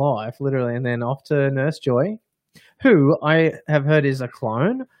inch of their life, literally, and then off to Nurse Joy, who I have heard is a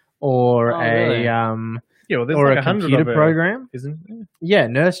clone or Oh, really? Yeah, well, there's or like a 100 computer of her, program. isn't there? Yeah,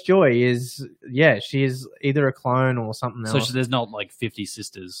 Nurse Joy is she is either a clone or something So else. there's not like 50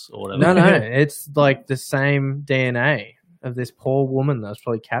 sisters or whatever. No, it's like the same DNA of this poor woman that was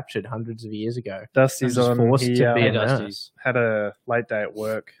probably captured hundreds of years ago. Dusty's and just on. forced He to be a Dusty. nurse. had a late day at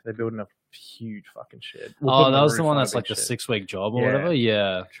work. They're building a huge fucking shed. We'll put Oh, on that was roof the one on a that's like big the shed. 6-week job or Yeah. whatever.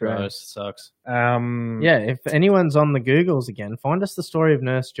 Yeah, True. gross. Sucks. Yeah, if anyone's on the Googles again, find us the story of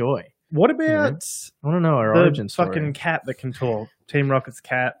Nurse Joy. What about I want to know her the origin story. fucking cat that can talk? Team Rocket's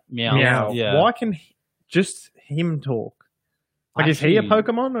cat. Meow. Meow. Yeah. Why can just him talk? Like, is he a Actually,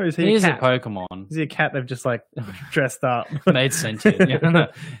 Pokemon or is he He a is a cat? Pokemon. Is he a cat they've just like dressed up? Made sentient. Yeah, no.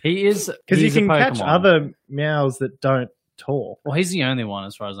 He is Because you he's a can catch Pokemon. other meows that don't talk. Well, he's the only one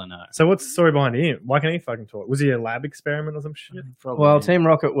as far as I know. So what's the story behind him? Why can't he fucking talk? Was he a lab experiment or some shit? Probably. Well, Team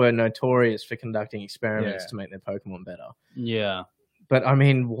Rocket were notorious for conducting experiments Yeah. to make their Pokemon better. Yeah. But I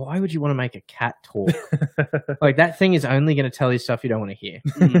mean, why would you want to make a cat talk? Like that thing is only going to tell you stuff you don't want to hear.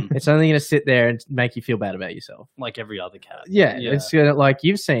 Mm, It's only going to sit there and make you feel bad about yourself. like every other cat. Yeah, it's gonna, like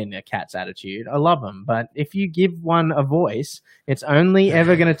you've seen a cat's attitude. I love them, but if you give one a voice, it's only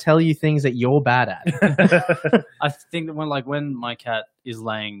ever going to tell you things that you're bad at. I think that when my cat is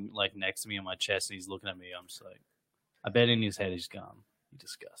laying like next to me on my chest and he's looking at me, I'm just like, I bet in his head he's gone. You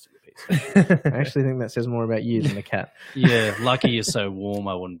disgusting piece of shit. I actually think that says more about you than the cat. Yeah, lucky you're so warm,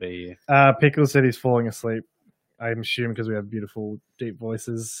 I wouldn't be here. Pickle said he's falling asleep. I'm assuming because we have beautiful, deep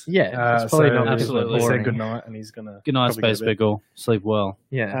voices. Yeah, it's probably not because we're absolutely. He said boring. good night, and he's gonna. Good night, probably go Space to bed. Pickle. Sleep well.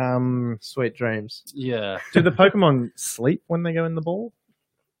 Yeah, sweet dreams. Yeah. Do the Pokemon sleep when they go in the ball?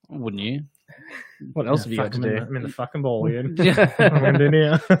 Wouldn't you? What else have you got to do? I'm in the fucking ball, Ian. Yeah. I'm in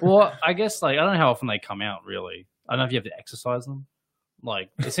here. Well, I guess like I don't know how often they come out. Really, I don't know if you have to exercise them. Like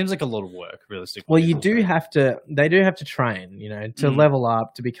it seems like a lot of work, realistically. Well, you do have to. They do have to train, to Mm. level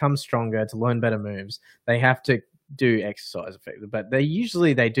up, to become stronger, to learn better moves. They have to do exercise effectively, but they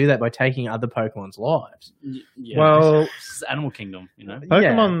do that by taking other Pokemon's lives. Yeah. Well, It's Animal Kingdom,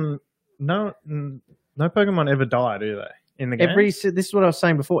 Pokemon, no Pokemon ever die, do they? In the game? This is what I was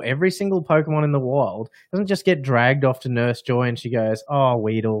saying before. Every single Pokemon in the wild doesn't just get dragged off to Nurse Joy and she goes, "Oh,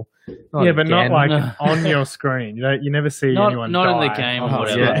 Weedle." Yeah, but not again." like on your screen. You never see anyone Not in die. the game or Oh,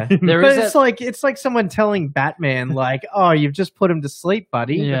 whatever. yeah. There But is it's like someone telling Batman, like, "Oh, you've just put him to sleep,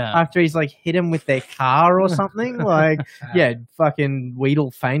 buddy." Yeah. After he's like hit him with their car or something. Like, yeah, fucking Weedle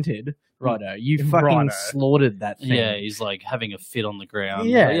fainted. Righto, you fucking Righto. slaughtered that thing. yeah, he's like having a fit on the ground.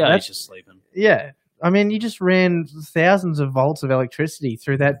 Yeah, But that's- he's just sleeping. Yeah. I mean, you just ran thousands of volts of electricity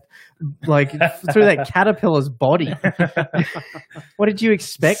through that, through that caterpillar's body. What did you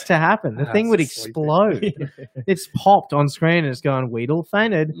expect to happen? The thing would explode. It's popped on screen and it's going, Weedle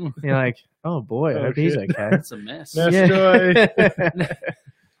fainted. And you're like, oh boy, I Oh, hope he's shit. okay. It's a mess. Nurse Yeah. Joy.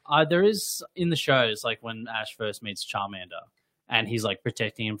 There is in the shows like when Ash first meets Charmander, and he's like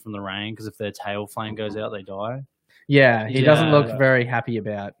protecting him from the rain because if their tail flame goes out, they die. Yeah, he doesn't Yeah. look very happy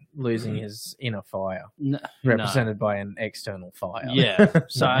about losing his inner fire, No, represented by an external fire. Yeah,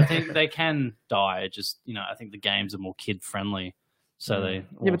 so I think they can die. It just I think the games are more kid friendly, so they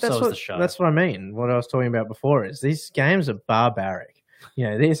Yeah, but so that's is the show. that's what I mean. What I was talking about before is these games are barbaric.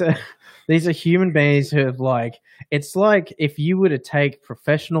 These are human beings who have it's like if you were to take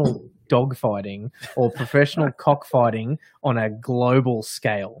professional dogfighting or professional cockfighting on a global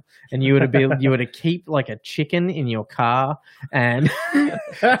scale, and you were to keep like a chicken in your car, and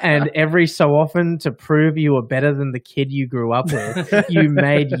every so often to prove you were better than the kid you grew up with, you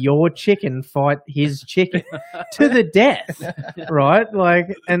made your chicken fight his chicken to the death, right?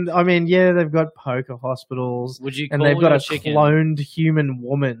 And I mean, yeah, they've got poker hospitals, Would you and call they've got your a chicken cloned human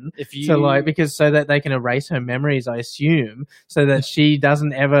woman if you so that they can erase her memories, I assume, so that she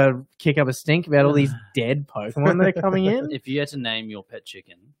doesn't ever kick up a stink about all these dead Pokemon that are coming in? if you had to name your pet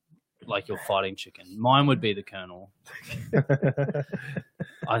chicken, like your fighting chicken, mine would be the Colonel.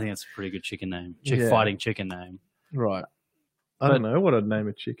 I think it's a pretty good chicken name. Yeah. Fighting chicken name. Right. I don't know what I'd name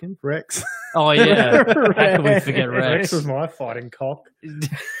a chicken. Rex. Oh yeah, how could we forget Rex Rex? was my fighting cock.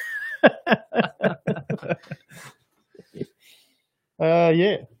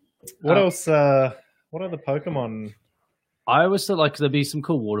 Yeah. What else? What other Pokemon I always thought like there'd be some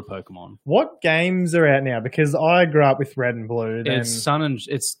cool water Pokemon. What games are out now? Because I grew up with Red and Blue. Then...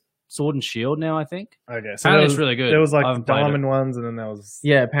 It's Sword and Shield now, I think. Okay, so apparently it's really good. There was like the Diamond ones, and then there was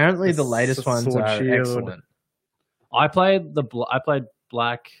apparently the latest ones Sword are Shield. excellent. I played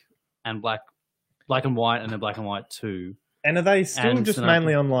Black and White, and then Black and White 2. And are they still just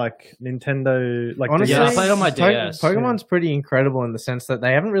mainly on like Nintendo? Like honestly, I played on my DS. Pokemon's pretty incredible in the sense that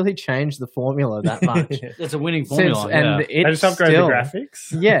they haven't really changed the formula that much. It's a winning formula, and they just upgrade the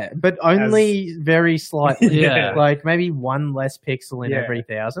graphics. Yeah, but only very slightly. Yeah. Like maybe one less pixel in every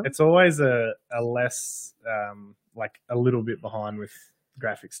 1,000. It's always a less like a little bit behind with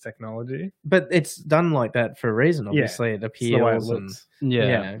graphics technology. But it's done like that for a reason. Obviously, it appeals.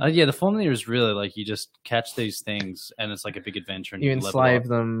 The formula is really like you just catch these things, and it's like a big adventure. And you enslave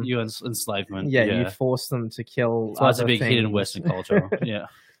them. You enslavement. Yeah, you force them to kill. So that's a big hit in Western culture. Yeah.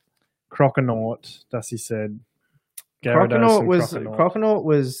 Croconaut, Dusty said. Croconaut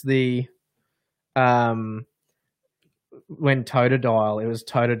was the when Totodile. It was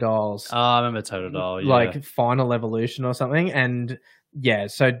Totodile's. Oh, I remember Totodile. Yeah. Like final evolution or something, and yeah,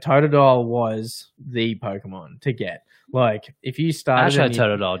 so Totodile was the Pokemon to get. Like if you started, Ash had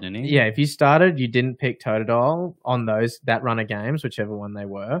Totodile, didn't he? Yeah, if you started, you didn't pick Totodile on that run of games, whichever one they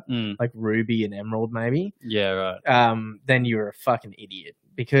were, like Ruby and Emerald, maybe. Yeah, right. Then you were a fucking idiot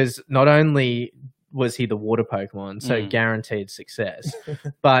because not only was he the water Pokemon, so guaranteed success,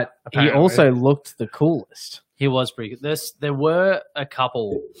 but he also looked the coolest. He was pretty good. There were a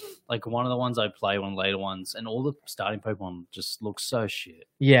couple, like one of the ones I played, one of the later ones, and all the starting Pokemon just looked so shit.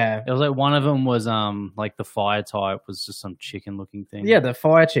 Yeah. It was like one of them was like the fire type was just some chicken looking thing. Yeah, the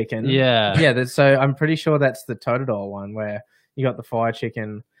fire chicken. Yeah. Yeah, so I'm pretty sure that's the Totodile one where you got the fire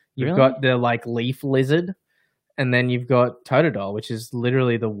chicken, you've got the like leaf lizard, and then you've got Totodile, which is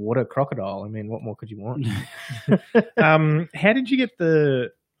literally the water crocodile. I mean, what more could you want? How did you get the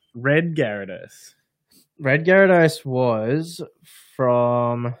red Gyarados? Red Gyarados was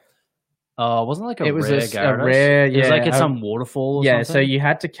from... wasn't like a rare Gyarados? A rare, yeah. It was like it's some waterfall or something? So you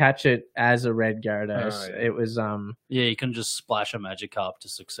had to catch it as a red Gyarados. Oh, yeah. It was... Yeah, you couldn't just splash a Magikarp to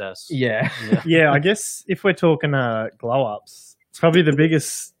success. Yeah. Yeah, I guess if we're talking glow-ups, it's probably the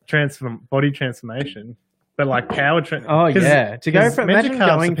biggest body transformation. But like power... Oh, yeah. To go from... Imagine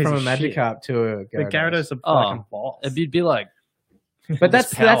going from a shit. Magikarp to a Gyarados. The Gyarados are fucking boss. It'd be like... But that's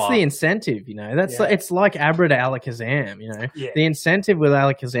the incentive, you know. That's like, it's like Abra to Alakazam, you know. Yeah. The incentive with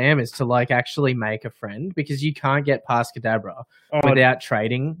Alakazam is to like actually make a friend because you can't get past Kadabra without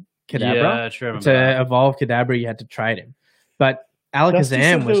trading Kadabra. Yeah, true. To evolve Kadabra, you had to trade him. But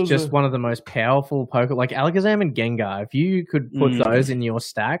Alakazam was just one of the most powerful Pokemon. Like Alakazam and Gengar, if you could put those in your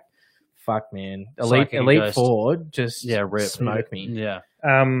stack, fuck man, Elite Four just smoke me. Yeah.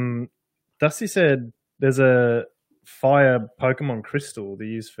 Dusty said there's a fire Pokemon crystal they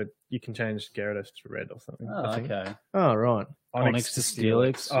use for you can change Gyarados to red or something. Oh, okay. Oh, right. Onyx to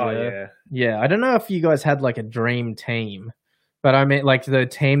Steelix. Oh, yeah. Yeah, I don't know if you guys had like a dream team, but I mean like the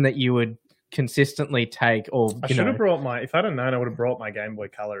team that you would consistently take or I should have brought if I'd have known I would have brought my Game Boy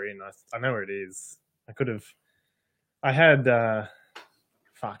Color in. I know where it is. I had I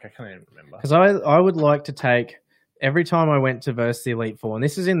can't even remember. Because I would like to take every time I went to versus the Elite Four, and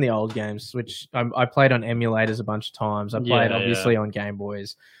this is in the old games, which I played on emulators a bunch of times. I played obviously on Game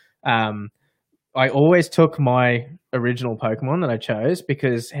Boys. I always took my original Pokemon that I chose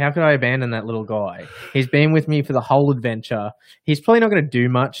because how could I abandon that little guy? He's been with me for the whole adventure. He's probably not going to do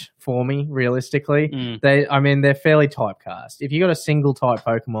much for me, realistically. They're fairly typecast. If you got a single type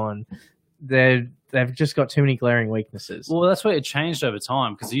Pokemon, they've just got too many glaring weaknesses. Well, that's where it changed over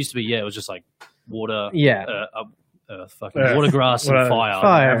time because it used to be, it was just like water, water, grass, and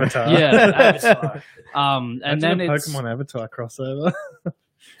fire. Avatar. Yeah, Avatar. And then it's Pokemon Avatar crossover.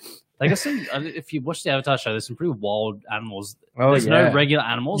 I guess if you watch the Avatar show, there's some pretty wild animals. Oh, there's no regular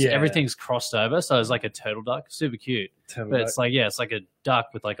animals. Yeah. Everything's crossed over. So it's like a turtle duck, super cute. It's like it's like a duck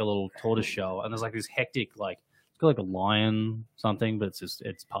with like a little tortoise shell, and there's like this hectic like. Like a lion something, but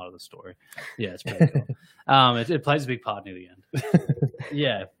it's part of the story. Yeah, it's pretty cool. It plays a big part near the end.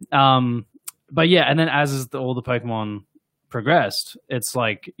 Yeah. But yeah, and then as all the Pokemon progressed, it's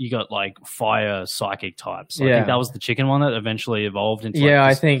like you got like fire psychic types. I think that was the chicken one that eventually evolved into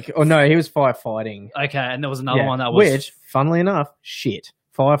I think. Oh no, he was firefighting. Okay, and there was another one that was funnily enough, shit.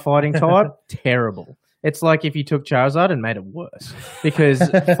 Firefighting type, terrible. It's like if you took Charizard and made it worse. Because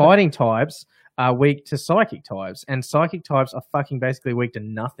fighting types are weak to psychic types, and psychic types are fucking basically weak to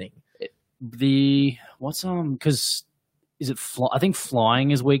nothing. Because is it? I think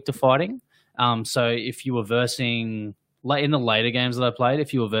flying is weak to fighting. So if you were versing like in the later games that I played,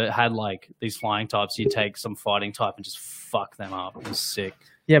 if you had like these flying types, you take some fighting type and just fuck them up. It was sick.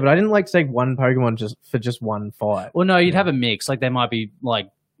 Yeah, but I didn't like to take one Pokemon just one fight. Well, no, you'd have a mix. Like they might be like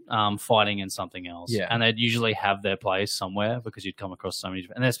fighting in something else. Yeah. And they'd usually have their place somewhere because you'd come across so many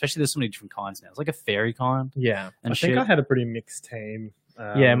different, and especially there's so many different kinds now. It's like a fairy kind. Yeah. And I think I had a pretty mixed team.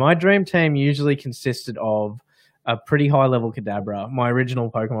 Yeah, my dream team usually consisted of a pretty high level Kadabra, my original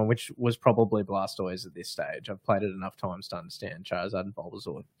Pokemon, which was probably Blastoise at this stage. I've played it enough times to understand Charizard and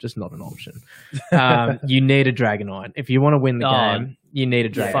Bulbasaur, just not an option. You need a Dragonite. If you want to win the game, you need a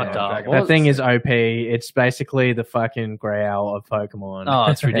Dragonite. Fucked up. That thing is OP. It's basically the fucking Growl of Pokemon. Oh,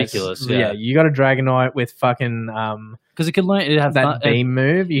 it's ridiculous. Yeah. You got a Dragonite with fucking because it can learn. It have that beam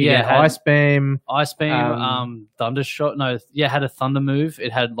move. You get Ice Beam, Thunder Shot. No, yeah, it had a Thunder move.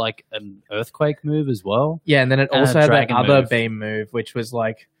 It had like an Earthquake move as well. Yeah, and then it also had that Dragon other move. beam move, which was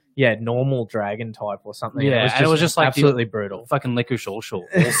like normal Dragon type or something. Yeah, and it was just like absolutely brutal. Fucking Licorice all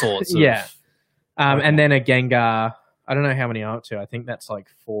sorts. Of, yeah, and then a Gengar. I don't know how many I'm up to. I think that's like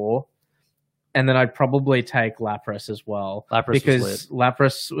 4. And then I'd probably take Lapras as well. Because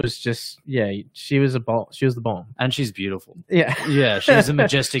Lapras was just she was the bomb. And she's beautiful. Yeah. Yeah, she's a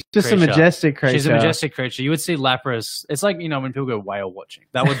majestic just creature. a majestic creature. She's a majestic creature. You would see Lapras. It's like, when people go whale watching.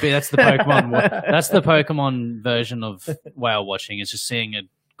 That's the Pokemon that's the Pokemon version of whale watching. It's just seeing a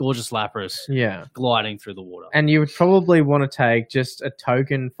gorgeous Lapras gliding through the water. And you would probably want to take just a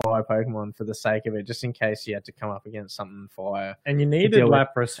token fire Pokemon for the sake of it, just in case you had to come up against something fire. And you needed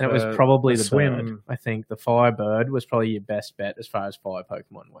Lapras. And it was probably the swim. bird. I think the fire bird was probably your best bet as far as fire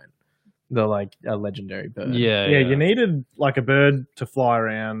Pokemon went. The a legendary bird. Yeah, you needed like a bird to fly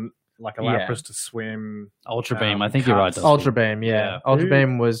around, like a Lapras to swim. Ultra Beam, I think you're right. Ultra Beam, Ultra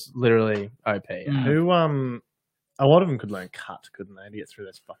Beam was literally OP. Who a lot of them could learn cut, couldn't they, to get through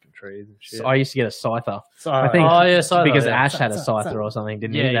those fucking trees and shit. So I used to get a Scyther. So, I think Scyther, because Ash had a Scyther or something,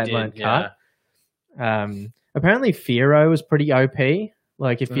 didn't he? That learned cut. Apparently Fearow was pretty OP.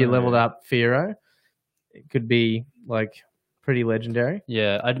 Like if you leveled up Fearow, it could be like pretty legendary.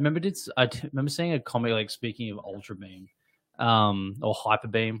 Yeah, I remember seeing a comic like speaking of Ultra Beam, or Hyper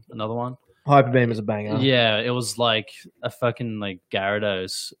Beam, another one. Hyper Beam is a banger. Yeah, it was like a fucking like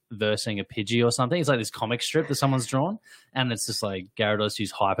Gyarados versing a Pidgey or something. It's like this comic strip that someone's drawn, and it's just like Gyarados use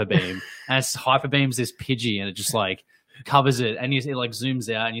Hyper Beam, and it's Hyper Beam's this Pidgey, and it just like covers it, and it like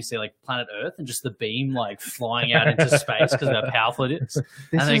zooms out, and you see like planet Earth, and just the beam like flying out into space because of how powerful it is.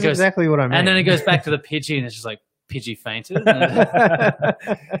 This is exactly what I mean. And then it goes back to the Pidgey, and it's just like Pidgey fainted.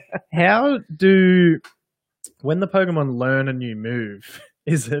 How when the Pokemon learn a new move,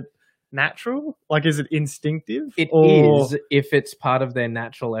 is it natural? Like, is it instinctive? It is if it's part of their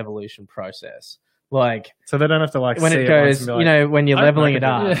natural evolution process. Like, so they don't have to like when see it goes, like, when you're leveling it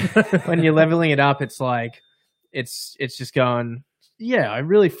up. When you're leveling it up, it's like it's just going. Yeah, I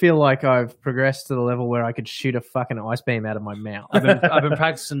really feel like I've progressed to the level where I could shoot a fucking ice beam out of my mouth. I've been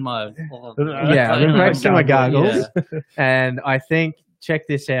practicing my I've been practicing my gargles, and I think. Check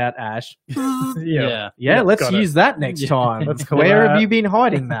this out, Ash. Let's use that next time. Where have you been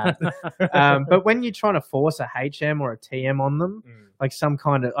hiding that? But when you're trying to force a HM or a TM on them, like some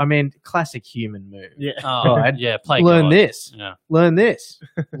kind of, classic human move. Yeah. Right? Yeah. Play Learn God. this. Yeah. Learn this.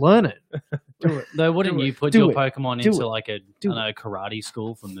 Learn it. Do it. Though, wouldn't you put your Pokemon into like a karate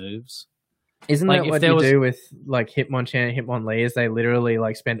school for moves? Isn't that what you do with like Hitmonchan and Hitmonlee? Is they literally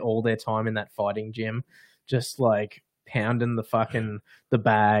like spend all their time in that fighting gym, just like pounding the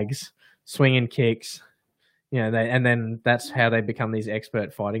bags, swinging kicks, and then that's how they become these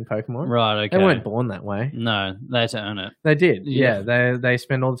expert fighting Pokemon. Right. Okay. They weren't born that way. No, they had to earn it. They did. Yeah. They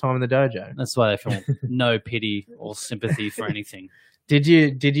spend all the time in the dojo. That's why they feel no pity or sympathy for anything. Did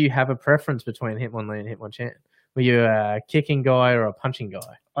you have a preference between Hitmonlee and Hitmonchan? Were you a kicking guy or a punching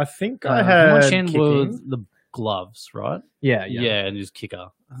guy? I think I had Hitmonchan were the gloves, right? Yeah, and his kicker.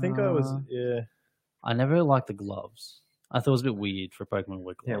 I think I was. Yeah. I never liked the gloves. I thought it was a bit weird for Pokemon to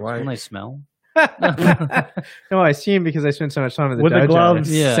wear gloves. Yeah, why? Don't they smell? No, I assume because they spend so much time in the With dojo. the gloves,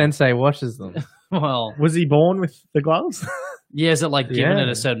 Sensei washes them. Well, was he born with the gloves? Yeah, is it like given at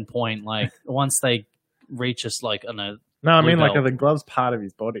a certain point, like once they reach us, like I know. No, I mean like are the gloves part of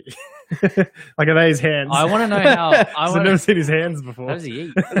his body? Like are they his hands? I want to know how. I've never seen his hands before. How does he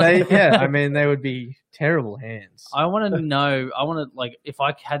eat? They would be terrible hands. I want to know. I want to like if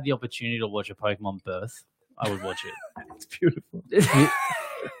I had the opportunity to watch a Pokemon birth, I would watch it. It's beautiful.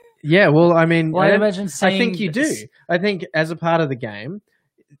 Yeah, well, I imagine seeing I think you do. I think as a part of the game,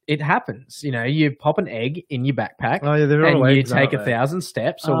 it happens. You pop an egg in your backpack, and you take 1,000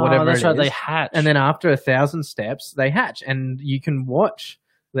 steps or whatever. That's it right. is, they hatch, and then after 1,000 steps, they hatch, and you can watch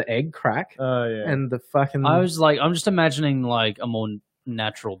the egg crack Oh yeah. and the fucking. I was like, I'm just imagining like a more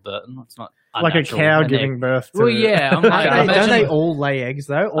natural birth. It's not Like a unnatural, cow an giving egg. birth to Well, yeah, I'm like, don't imagine, they all lay eggs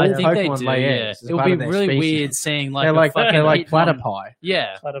though? All I think they Pokemon do. lay Yeah, eggs. as it would part be of their really species. weird seeing like They're a like fucking they're like Hitmon- platypi.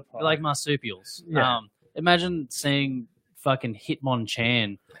 Yeah, Platypi. like marsupials. Yeah. Imagine seeing fucking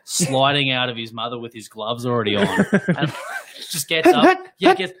Hitmonchan sliding out of his mother with his gloves already on, and just gets up.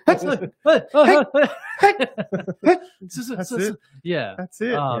 Yeah, gets. That's it. Yeah. That's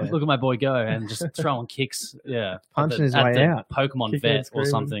it. Yeah. Look at my boy go and just throwing kicks. Yeah, Punching his at way the out. Pokemon Kicking and vet or screaming.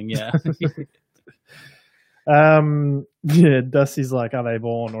 something. Yeah. Yeah, Dusty's like, are they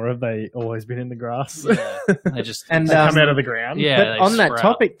born or have they always been in the grass? Yeah. They just And They come out of the ground. yeah. but they on that sprout.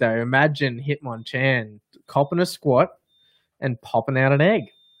 topic though, imagine Hitmonchan copping a squat and popping out an egg.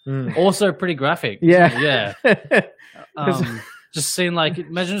 Mm. Also pretty graphic. Yeah. Yeah. Just seeing like,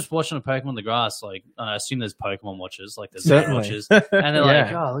 imagine just watching a Pokemon in the grass. Like, I assume there's Pokemon watchers, like there's Certainly. watchers, and they're like,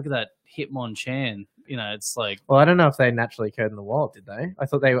 Yeah. oh, look at that Hitmonchan. You know, it's like, Well, I don't know if they naturally occurred in the wild, did they? I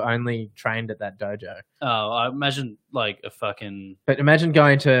thought they were only trained at that dojo. oh, I imagine like a fucking But imagine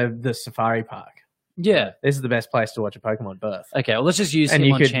going to the safari park. yeah. This is the best place to watch a Pokemon birth. Okay, well, let's just use And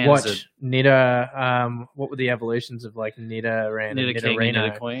you could Hitmonchan watch as Nitter. What were the evolutions of like Nitter a and Nitter King and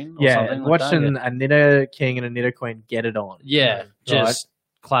Nidorino? Nitter Queen. Or Yeah, something like that, watching a Nitter King and a Nitter Queen get it on. yeah, just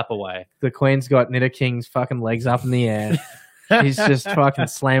clap away. The Queen's got Nitter King's fucking legs up in the air. He's just fucking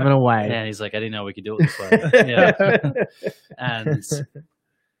slamming away. And he's like, I didn't know we could do it this way. Yeah. And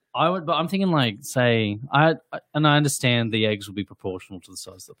but I'm thinking like, say, I understand the eggs will be proportional to the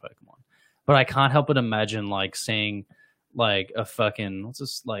size of the Pokemon, but I can't help but imagine like seeing like a fucking what's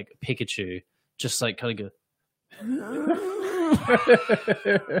this like Pikachu just like kind of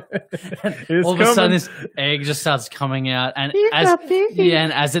It's all of a sudden coming. this egg just starts coming out, and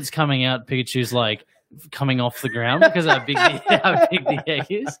as it's coming out, Pikachu's like coming off the ground because of how big the egg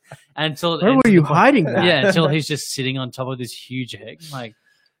is. Until it Where ends were in you the- hiding that? Yeah, until he's just sitting on top of this huge egg. Like,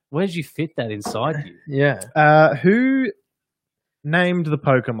 where did you fit that inside you? Yeah. Who named the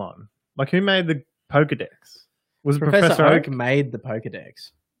Pokemon? Like, who made the Pokedex? Was it Professor Oak? Oak made the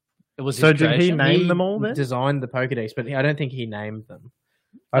Pokedex. It was So his did he creation. name He them all then? designed the Pokedex, but I don't think he named them.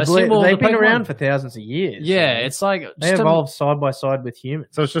 I I assume believe all they've the been Pokemon- around for thousands of years. Yeah, so it's like they just evolved side by side with humans,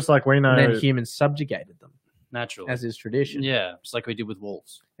 So it's just like we know. and then humans subjugated them, natural. as is tradition, Yeah, just like we did with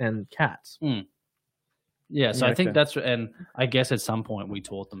wolves. and cats. Yeah, so Yeah, I think okay. that's, and I guess at some point we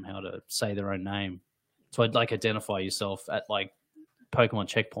taught them how to say their own name. So I'd like identify yourself at like Pokemon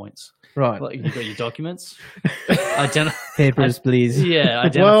checkpoints. Right. Like, you got your documents. Papers, please. Yeah,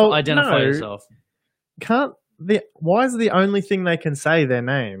 Well, identify no. yourself. Why is the only thing they can say their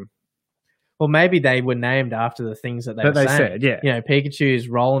name? Well, maybe they were named after the things that they That were they saying. said, yeah. You know, Pikachu's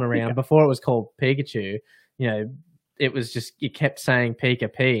rolling around. Pika. Before it was called Pikachu, you know, it was just, you kept saying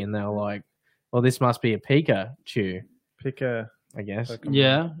Pika P, and they were like, well, this must be a Pikachu, Pick a. I guess. Pokemon.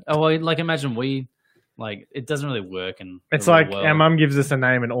 Yeah. Oh, well, like imagine like it doesn't really work in It's the real like world. our mum gives us a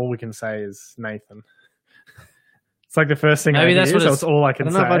name and all we can say is Nathan. It's like the first thing Maybe I that's hear, what so it's- it's all I I can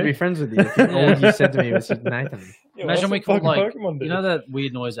don't say. know if I'd be friends with you. If all you said to me was Nathan. Imagine we what's call the like Pokemon do? you know that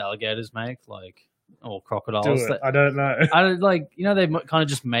weird noise alligators make, like or crocodiles. Do it. That- I don't know. I don't like, you know, they kind of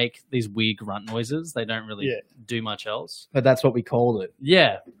just make these weird grunt noises. They don't really Yeah. do much else. But that's what we called it.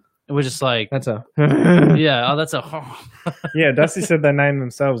 Yeah. And we're just like, That's a. yeah, oh, that's a. Yeah, Dusty said they name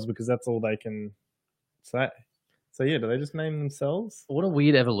themselves because that's all they can say. So yeah, do they just name themselves? What a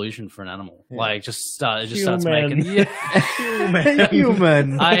weird evolution for an animal. Yeah. Like, it just starts Human. making. Yeah.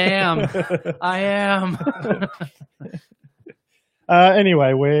 Human. I am.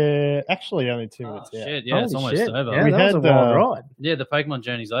 Anyway, we're actually only 2 Oh, minutes out. shit, yeah, it's Holy almost shit. over. Yeah, We that was a had, wild ride. Yeah, the Pokemon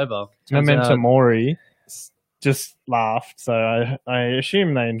journey's over. Turns Memento out- Mori just laughed, so I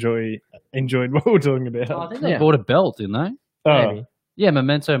assume they enjoyed what we're talking about. Oh, I think they Yeah. bought a belt, didn't they? Oh, Maybe. Yeah,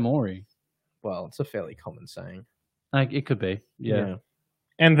 Memento Mori. Well, it's a fairly common saying. Like, it could be. Yeah.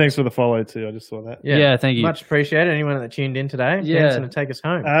 and thanks for the follow too. I just saw that. Yeah, thank you. Much appreciated. Anyone that tuned in today, Yeah. dancing to take us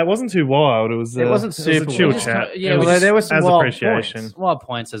home. It wasn't too wild. It was. It wasn't a super chill wild. chat. Yeah, It we was just- there was some as wild appreciation. points. Wild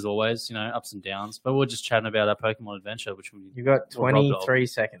points as always, you know, ups and downs. But we're just chatting about our Pokemon adventure, which we You got Well, robbed of. 23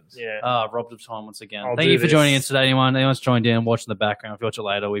 seconds. Yeah. robbed of time once again. I'll Thank do you for this. joining in today, anyone's joined in, watching the background. If you watch it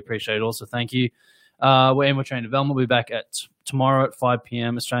later, we appreciate it. Also, thank you. We're in Training Development. We'll be back tomorrow at 5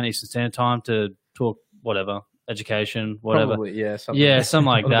 p.m. Australian Eastern Standard Time to talk whatever, education, whatever. Probably, yeah. Something, Yeah, something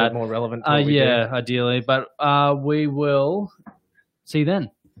like a little that. bit more relevant to what we Yeah, do. ideally. But we will see you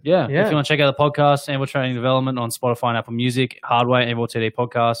then. Yeah. Yeah. If you want to check out the podcast, Amber Training Development on Spotify and Apple Music, Hardway, Amber TD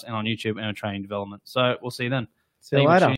Podcast, and on YouTube, Amber Training Development. So we'll see you then. See you Thank you for later. tuning